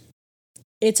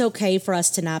it's okay for us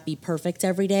to not be perfect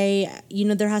every day. You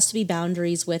know, there has to be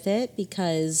boundaries with it,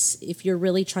 because if you're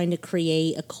really trying to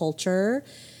create a culture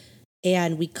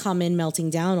and we come in melting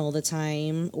down all the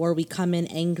time, or we come in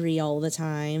angry all the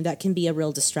time, that can be a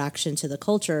real distraction to the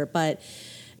culture. But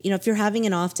you know, if you're having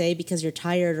an off day because you're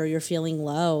tired or you're feeling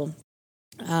low,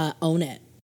 own it.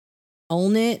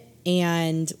 Own it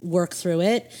and work through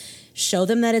it. Show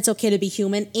them that it's okay to be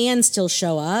human and still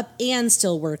show up and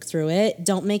still work through it.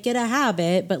 Don't make it a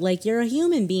habit, but like, you're a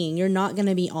human being. You're not going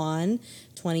to be on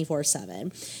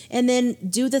 24/7. And then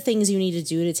do the things you need to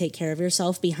do to take care of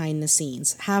yourself behind the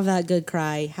scenes. Have that good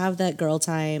cry. Have that girl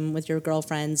time with your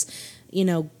girlfriends. You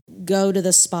know, go to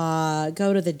the spa,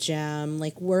 go to the gym,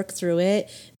 like work through it.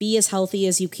 Be as healthy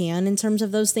as you can in terms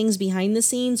of those things behind the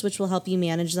scenes, which will help you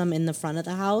manage them in the front of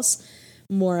the house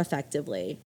more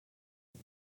effectively.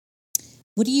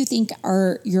 What do you think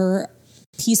are your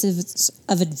pieces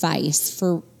of advice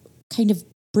for kind of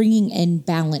bringing in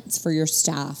balance for your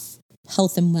staff,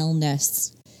 health and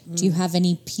wellness? Do you have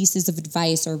any pieces of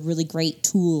advice or really great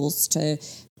tools to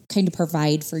kind of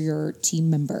provide for your team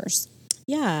members?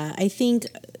 Yeah, I think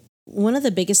one of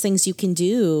the biggest things you can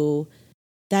do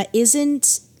that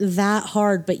isn't that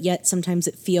hard, but yet sometimes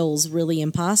it feels really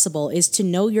impossible, is to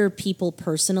know your people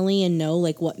personally and know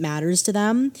like what matters to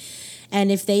them.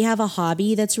 And if they have a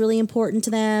hobby that's really important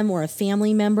to them, or a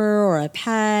family member or a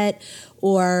pet,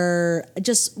 or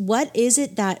just what is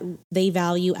it that they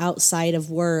value outside of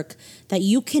work that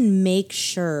you can make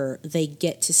sure they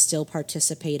get to still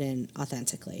participate in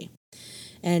authentically.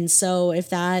 And so if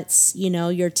that's, you know,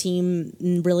 your team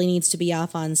really needs to be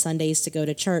off on Sundays to go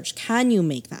to church, can you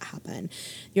make that happen?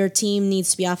 Your team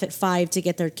needs to be off at 5 to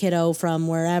get their kiddo from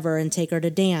wherever and take her to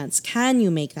dance. Can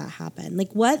you make that happen?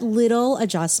 Like, what little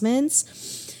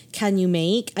adjustments can you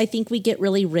make? I think we get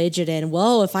really rigid in,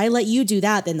 whoa, if I let you do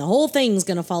that, then the whole thing's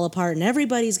going to fall apart and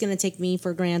everybody's going to take me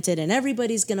for granted and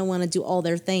everybody's going to want to do all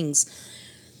their things.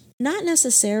 Not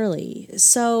necessarily.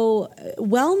 So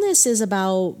wellness is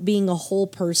about being a whole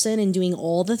person and doing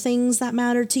all the things that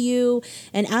matter to you.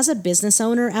 And as a business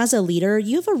owner, as a leader,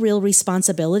 you have a real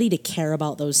responsibility to care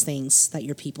about those things that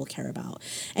your people care about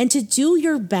and to do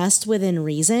your best within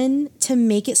reason to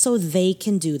make it so they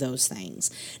can do those things.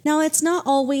 Now, it's not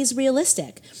always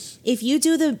realistic. If you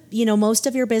do most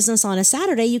of your business on a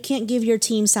Saturday, you can't give your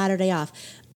team Saturday off.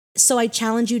 So I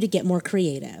challenge you to get more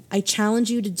creative. I challenge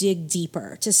you to dig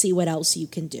deeper to see what else you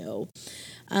can do.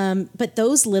 But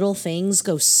those little things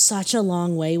go such a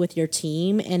long way with your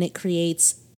team, and it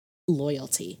creates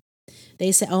loyalty.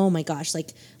 They say, oh my gosh, like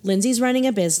Lindsay's running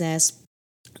a business.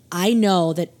 I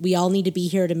know that we all need to be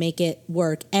here to make it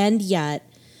work. And yet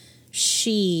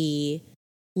she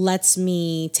lets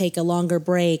me take a longer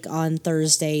break on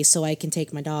Thursday so I can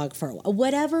take my dog for a while.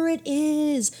 Whatever it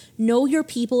is, know your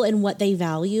people and what they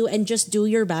value and just do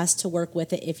your best to work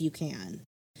with it if you can.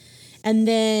 And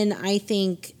then I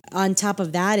think on top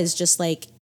of that is just like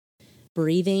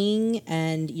breathing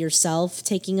and yourself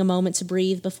taking a moment to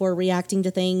breathe before reacting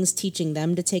to things, teaching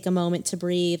them to take a moment to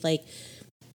breathe, like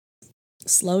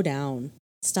slow down,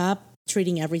 stop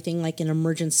treating everything like an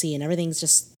emergency and everything's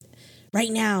just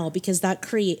right now, because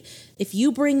if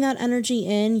you bring that energy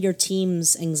in, your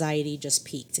team's anxiety just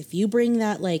peaked. If you bring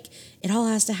that, like, it all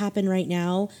has to happen right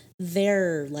now,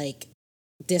 they're like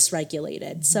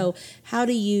dysregulated. So how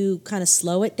do you kind of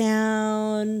slow it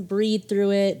down, breathe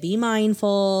through it, be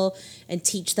mindful, and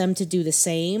teach them to do the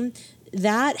same?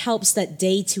 That helps that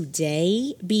day to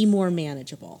day be more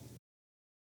manageable.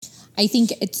 I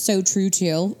think it's so true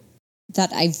too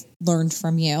that I've learned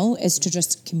from you is to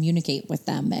just communicate with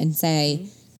them and say,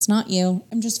 it's not you.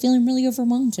 I'm just feeling really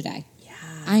overwhelmed today. Yeah.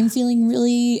 I'm feeling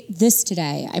really this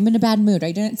today. I'm in a bad mood.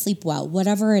 I didn't sleep well.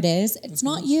 Whatever it is, it's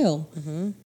not you.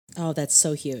 Oh, that's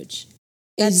so huge.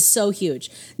 That's so huge.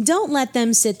 Don't let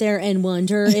them sit there and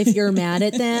wonder if you're mad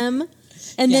at them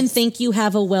and then think you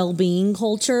have a well-being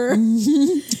culture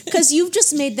because you've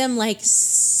just made them like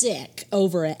sick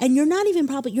over it. And you're not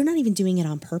even doing it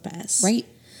on purpose. Right.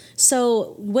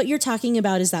 So what you're talking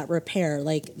about is that repair.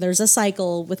 Like there's a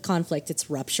cycle with conflict. It's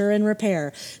rupture and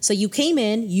repair. So you came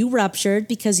in, you ruptured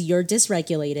because you're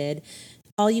dysregulated.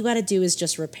 All you got to do is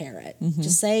just repair it.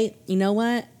 Just say, you know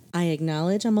what? I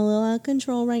acknowledge I'm a little out of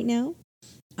control right now.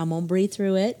 I'm going to breathe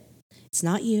through it. It's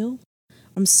not you.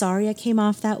 I'm sorry I came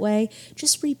off that way.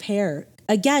 Just repair.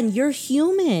 Again, you're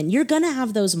human. You're going to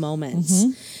have those moments.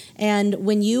 And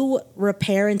when you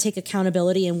repair and take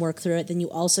accountability and work through it, then you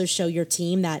also show your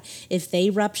team that if they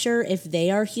rupture, if they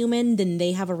are human, then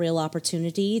they have a real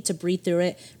opportunity to breathe through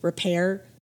it, repair,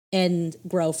 and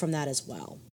grow from that as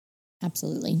well.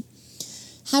 Absolutely.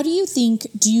 How do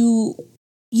you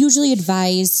usually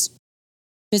advise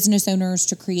business owners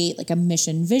to create like a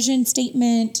mission vision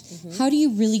statement? How do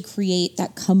you really create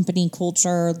that company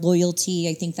culture, loyalty?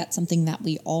 I think that's something that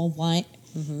we all want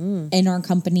in our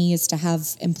company is to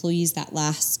have employees that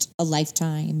last a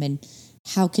lifetime. And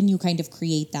how can you kind of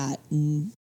create that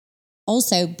and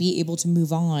also be able to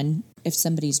move on if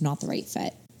somebody's not the right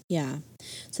fit? Yeah.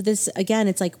 So this, again,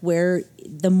 it's like where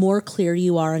the more clear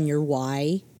you are on your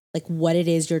why, like what it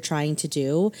is you're trying to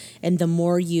do, and the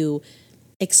more you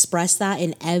express that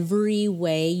in every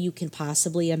way you can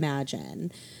possibly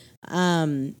imagine,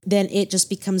 then it just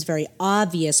becomes very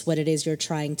obvious what it is you're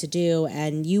trying to do,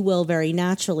 and you will very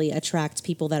naturally attract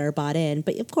people that are bought in.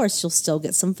 But of course, you'll still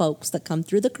get some folks that come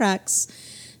through the cracks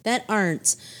that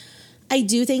aren't. I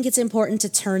do think it's important to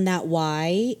turn that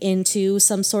why into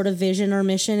some sort of vision or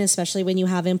mission, especially when you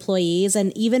have employees.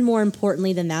 And even more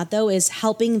importantly than that, though, is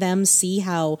helping them see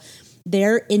how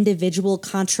their individual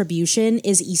contribution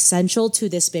is essential to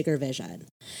this bigger vision.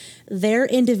 Their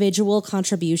individual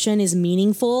contribution is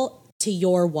meaningful to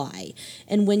your why.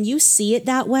 And when you see it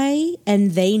that way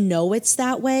and they know it's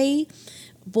that way,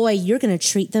 boy, you're going to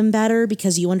treat them better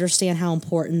because you understand how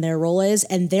important their role is,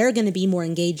 and they're going to be more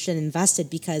engaged and invested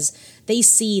because they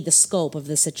see the scope of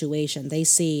the situation. They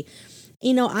see,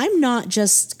 I'm not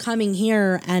just coming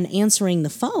here and answering the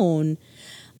phone.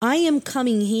 I am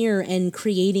coming here and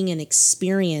creating an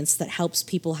experience that helps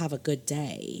people have a good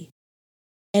day.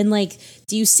 And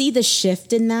do you see the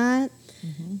shift in that?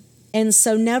 And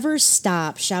so never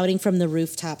stop shouting from the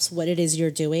rooftops what it is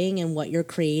you're doing and what you're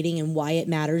creating and why it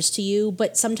matters to you.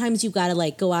 But sometimes you've got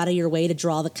to go out of your way to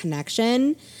draw the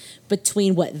connection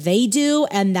between what they do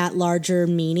and that larger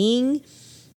meaning.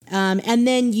 And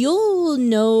then you'll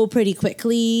know pretty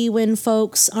quickly when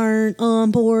folks aren't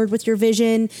on board with your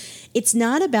vision. It's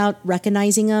not about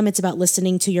recognizing them. It's about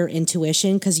listening to your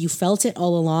intuition because you felt it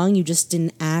all along. You just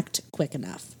didn't act quick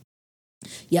enough.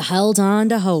 You held on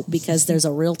to hope because there's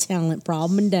a real talent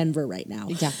problem in Denver right now.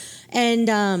 Yeah.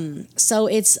 And so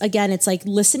it's like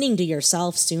listening to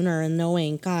yourself sooner and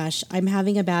knowing, gosh, I'm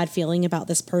having a bad feeling about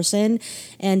this person.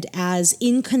 And as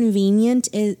inconvenient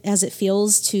as it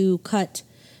feels to cut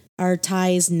our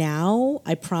ties now,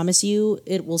 I promise you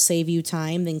it will save you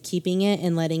time than keeping it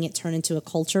and letting it turn into a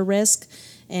culture risk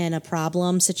and a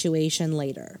problem situation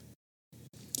later.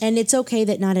 And it's okay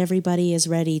that not everybody is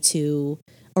ready to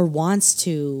or wants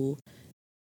to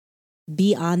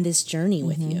be on this journey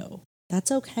with you.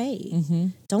 That's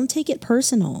okay. Don't take it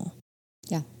personal.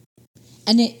 Yeah.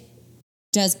 And it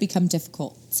does become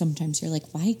difficult. Sometimes you're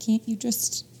like, why can't you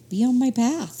just be on my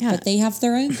path? Yeah. But they have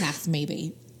their own path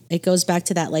maybe. It goes back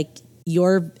to that,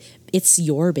 it's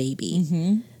your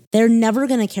baby. They're never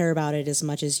going to care about it as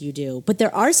much as you do. But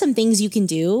there are some things you can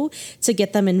do to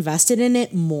get them invested in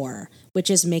it more, which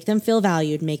is make them feel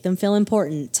valued, make them feel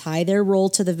important, tie their role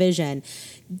to the vision,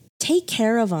 take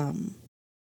care of them,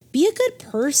 be a good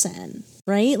person,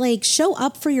 right? Show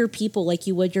up for your people like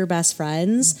you would your best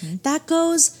friends. That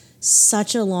goes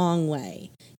such a long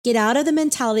way. Get out of the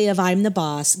mentality of I'm the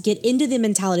boss, get into the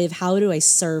mentality of how do I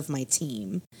serve my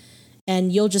team?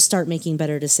 And you'll just start making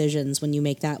better decisions when you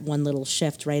make that one little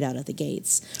shift right out of the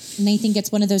gates. And I think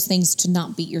it's one of those things to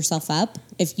not beat yourself up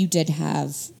if you did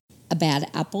have a bad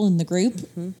apple in the group.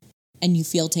 and you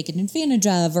feel taken advantage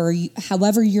of, or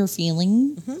however you're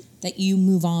feeling, that you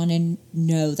move on and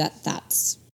know that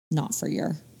that's not for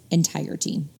your entire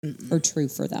team or true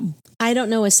for them. I don't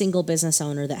know a single business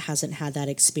owner that hasn't had that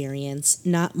experience,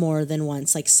 not more than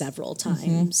once, like several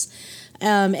times.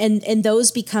 And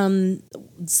those become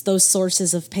those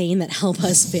sources of pain that help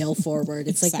us fail forward.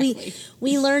 It's exactly. Like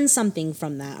we learn something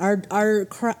from that.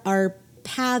 Our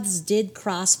paths did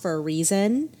cross for a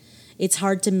reason. It's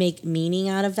hard to make meaning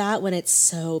out of that when it's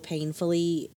so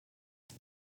painfully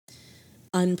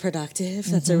unproductive.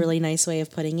 That's a really nice way of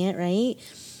putting it, right?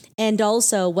 And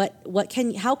also,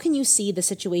 how can you see the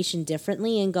situation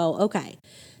differently and go, okay,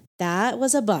 that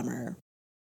was a bummer.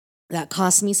 That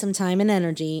cost me some time and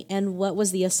energy. And what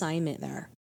was the assignment there?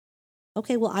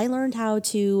 Okay, well, I learned how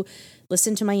to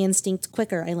listen to my instinct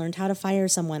quicker. I learned how to fire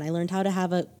someone. I learned how to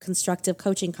have a constructive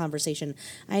coaching conversation.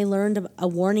 I learned a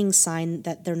warning sign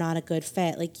that they're not a good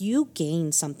fit. Like, you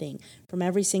gain something from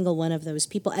every single one of those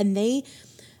people. And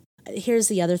here's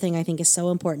the other thing I think is so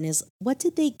important is, what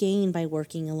did they gain by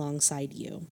working alongside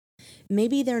you?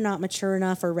 Maybe they're not mature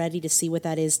enough or ready to see what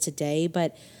that is today,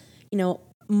 but,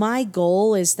 my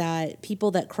goal is that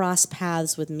people that cross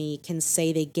paths with me can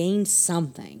say they gained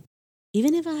something,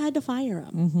 even if I had to fire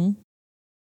them.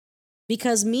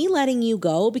 Because me letting you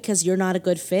go because you're not a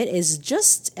good fit is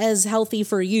just as healthy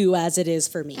for you as it is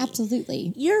for me.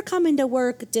 Absolutely. You're coming to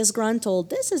work disgruntled.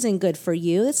 This isn't good for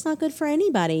you. It's not good for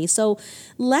anybody. So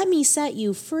let me set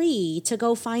you free to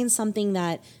go find something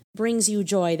that brings you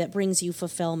joy, that brings you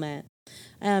fulfillment.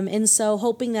 And so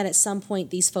hoping that at some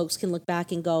point these folks can look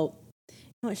back and go,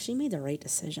 she made the right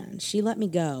decision. She let me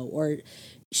go, or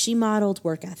she modeled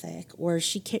work ethic, or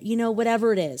she,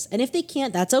 whatever it is. And if they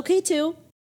can't, that's okay too,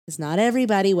 because not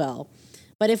everybody will.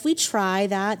 But if we try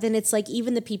that, then it's like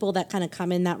even the people that kind of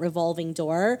come in that revolving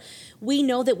door, we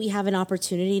know that we have an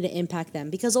opportunity to impact them,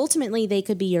 because ultimately they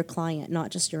could be your client, not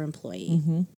just your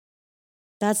employee.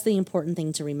 That's the important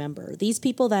thing to remember. These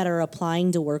people that are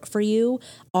applying to work for you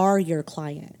are your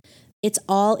client. It's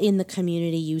all in the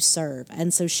community you serve.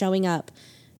 And so showing up,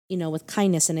 with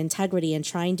kindness and integrity and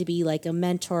trying to be like a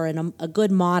mentor and a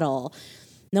good model,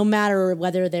 no matter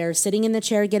whether they're sitting in the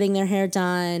chair getting their hair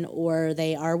done or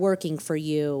they are working for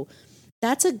you,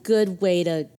 that's a good way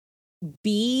to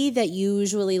be, that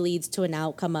usually leads to an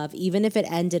outcome of, even if it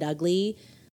ended ugly,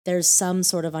 there's some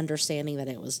sort of understanding that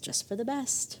it was just for the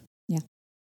best. Yeah,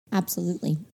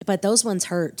 absolutely. But those ones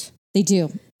hurt. They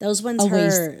do. Those ones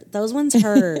hurt. Those ones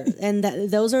hurt. And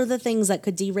those are the things that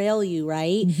could derail you,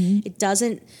 right? It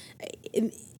doesn't,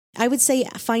 I would say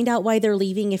find out why they're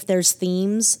leaving. If there's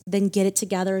themes, then get it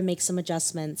together and make some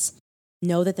adjustments.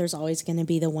 Know that there's always going to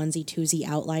be the onesie twosie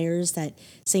outliers. That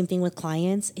same thing with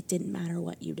clients. It didn't matter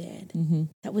what you did.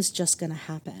 That was just going to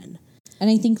happen. And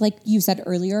I think, like you said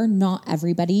earlier, not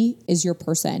everybody is your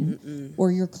person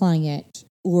or your client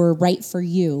or right for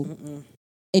you.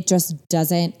 It just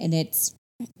doesn't. And it's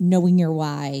knowing your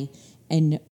why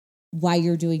and why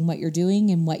you're doing what you're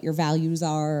doing and what your values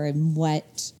are and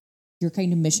what your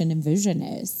kind of mission and vision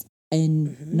is.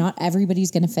 And not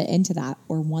everybody's going to fit into that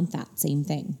or want that same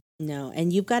thing. No.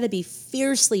 And you've got to be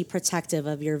fiercely protective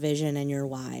of your vision and your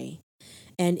why.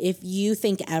 And if you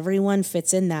think everyone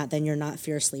fits in that, then you're not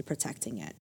fiercely protecting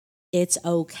it. It's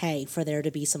okay for there to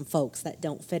be some folks that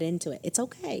don't fit into it. It's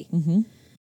okay.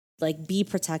 Like, be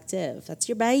protective. That's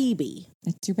your baby.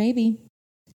 That's your baby.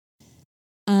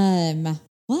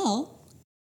 Well,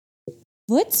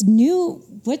 what's new?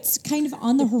 What's kind of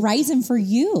on the horizon for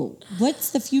you?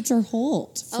 What's the future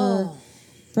hold for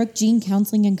Brooke Jean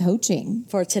Counseling and Coaching?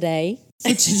 For today?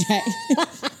 For today.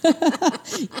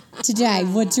 Today,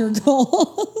 what's your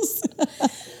goals?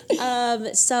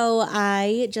 So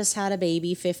I just had a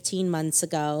baby 15 months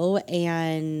ago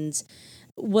and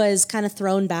was kind of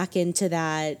thrown back into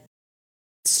that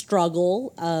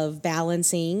struggle of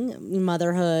balancing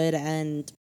motherhood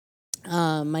and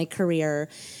my career,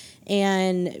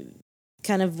 and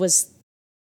kind of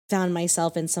found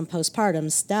myself in some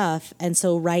postpartum stuff. And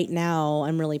so right now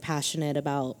I'm really passionate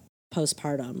about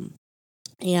postpartum.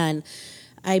 And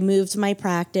I moved my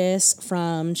practice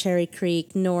from Cherry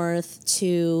Creek north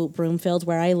to Broomfield,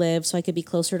 where I live, so I could be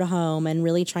closer to home, and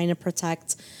really trying to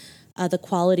protect the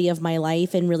quality of my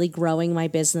life and really growing my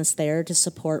business there to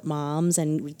support moms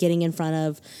and getting in front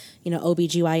of,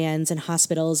 OBGYNs and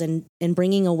hospitals and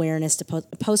bringing awareness to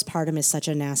postpartum is such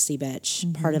a nasty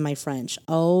bitch, pardon my French.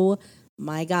 Oh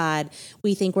my God.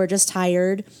 We think we're just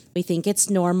tired. We think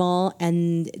it's normal.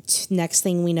 And next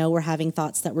thing we know, we're having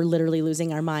thoughts that we're literally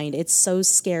losing our mind. It's so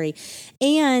scary.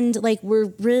 And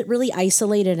we're really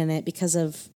isolated in it because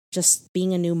of just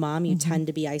being a new mom. You tend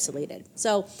to be isolated.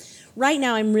 So right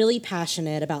now I'm really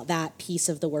passionate about that piece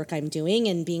of the work I'm doing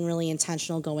and being really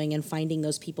intentional going and finding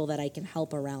those people that I can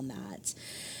help around that.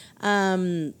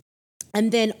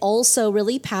 And then also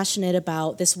really passionate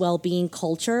about this well-being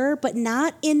culture, but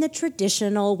not in the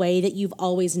traditional way that you've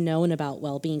always known about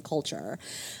well-being culture.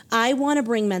 I want to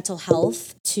bring mental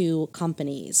health to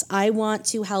companies. I want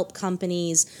to help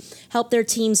companies help their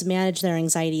teams manage their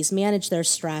anxieties, manage their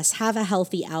stress, have a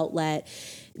healthy outlet,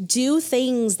 do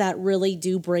things that really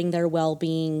do bring their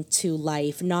well-being to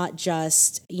life, not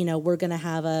just, we're going to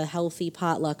have a healthy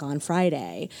potluck on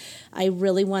Friday. I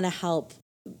really want to help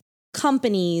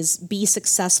companies be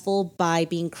successful by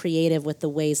being creative with the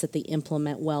ways that they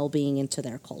implement well-being into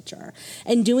their culture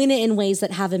and doing it in ways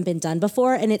that haven't been done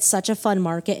before. And it's such a fun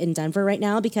market in Denver right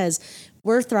now because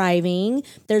we're thriving.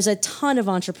 There's a ton of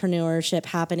entrepreneurship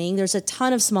happening. There's a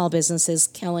ton of small businesses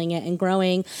killing it and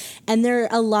growing. And there are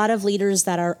a lot of leaders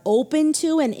that are open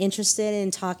to and interested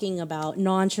in talking about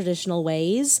non-traditional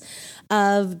ways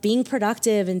of being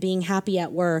productive and being happy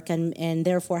at work and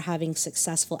therefore having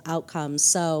successful outcomes.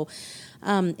 So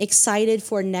excited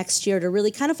for next year to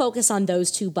really kind of focus on those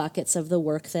two buckets of the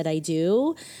work that I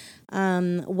do,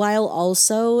 while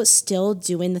also still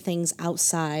doing the things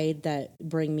outside that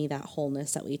bring me that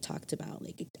wholeness that we talked about.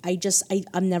 Like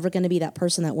I'm never going to be that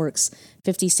person that works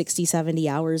 50, 60, 70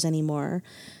 hours anymore.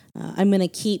 I'm going to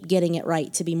keep getting it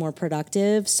right to be more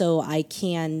productive so I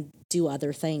can do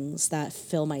other things that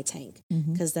fill my tank,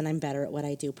 because then I'm better at what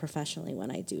I do professionally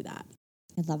when I do that.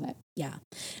 I love it. Yeah.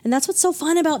 And that's what's so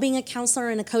fun about being a counselor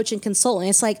and a coach and consultant.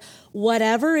 It's like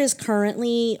whatever is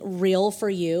currently real for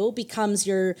you becomes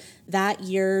that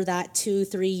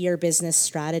 2-3 year business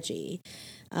strategy.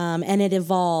 And it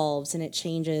evolves and it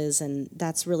changes. And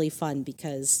that's really fun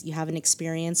because you have an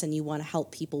experience and you want to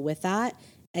help people with that.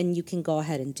 And you can go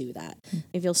ahead and do that.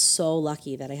 I feel so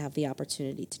lucky that I have the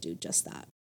opportunity to do just that.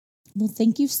 Well,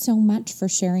 thank you so much for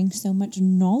sharing so much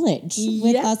knowledge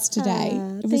with us today.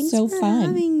 It was so fun. Thanks for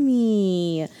having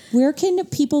me. Where can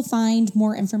people find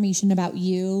more information about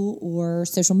you or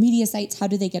social media sites? How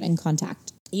do they get in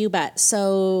contact? You bet.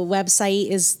 So website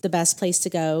is the best place to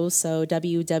go. So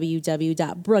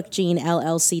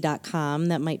www.brookejeanllc.com.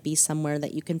 That might be somewhere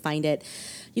that you can find it.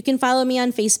 You can follow me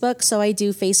on Facebook. So I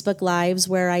do Facebook Lives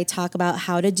where I talk about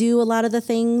how to do a lot of the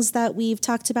things that we've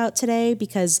talked about today,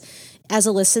 because as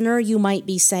a listener, you might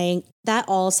be saying, that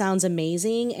all sounds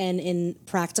amazing. And in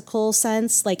practical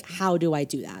sense, like, how do I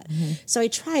do that? So I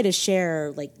try to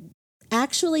share, like,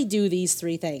 actually do these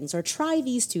 3 things or try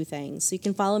these 2 things. So you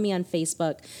can follow me on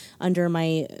Facebook under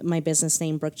my business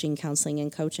name, Brooke Jean Counseling and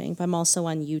Coaching. But I'm also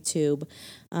on YouTube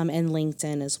and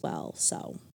LinkedIn as well.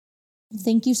 So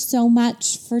thank you so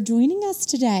much for joining us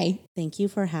today. Thank you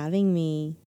for having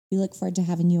me. We look forward to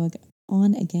having you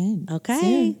on again. Okay.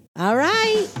 Soon. All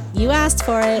right. You asked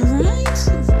for it. All right.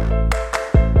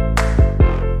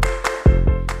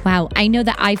 Wow. I know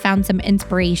that I found some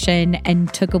inspiration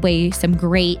and took away some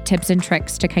great tips and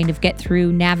tricks to kind of get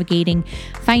through navigating,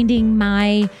 finding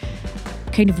my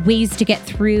kind of ways to get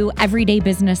through everyday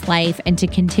business life and to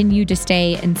continue to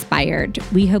stay inspired.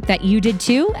 We hope that you did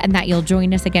too, and that you'll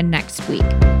join us again next week.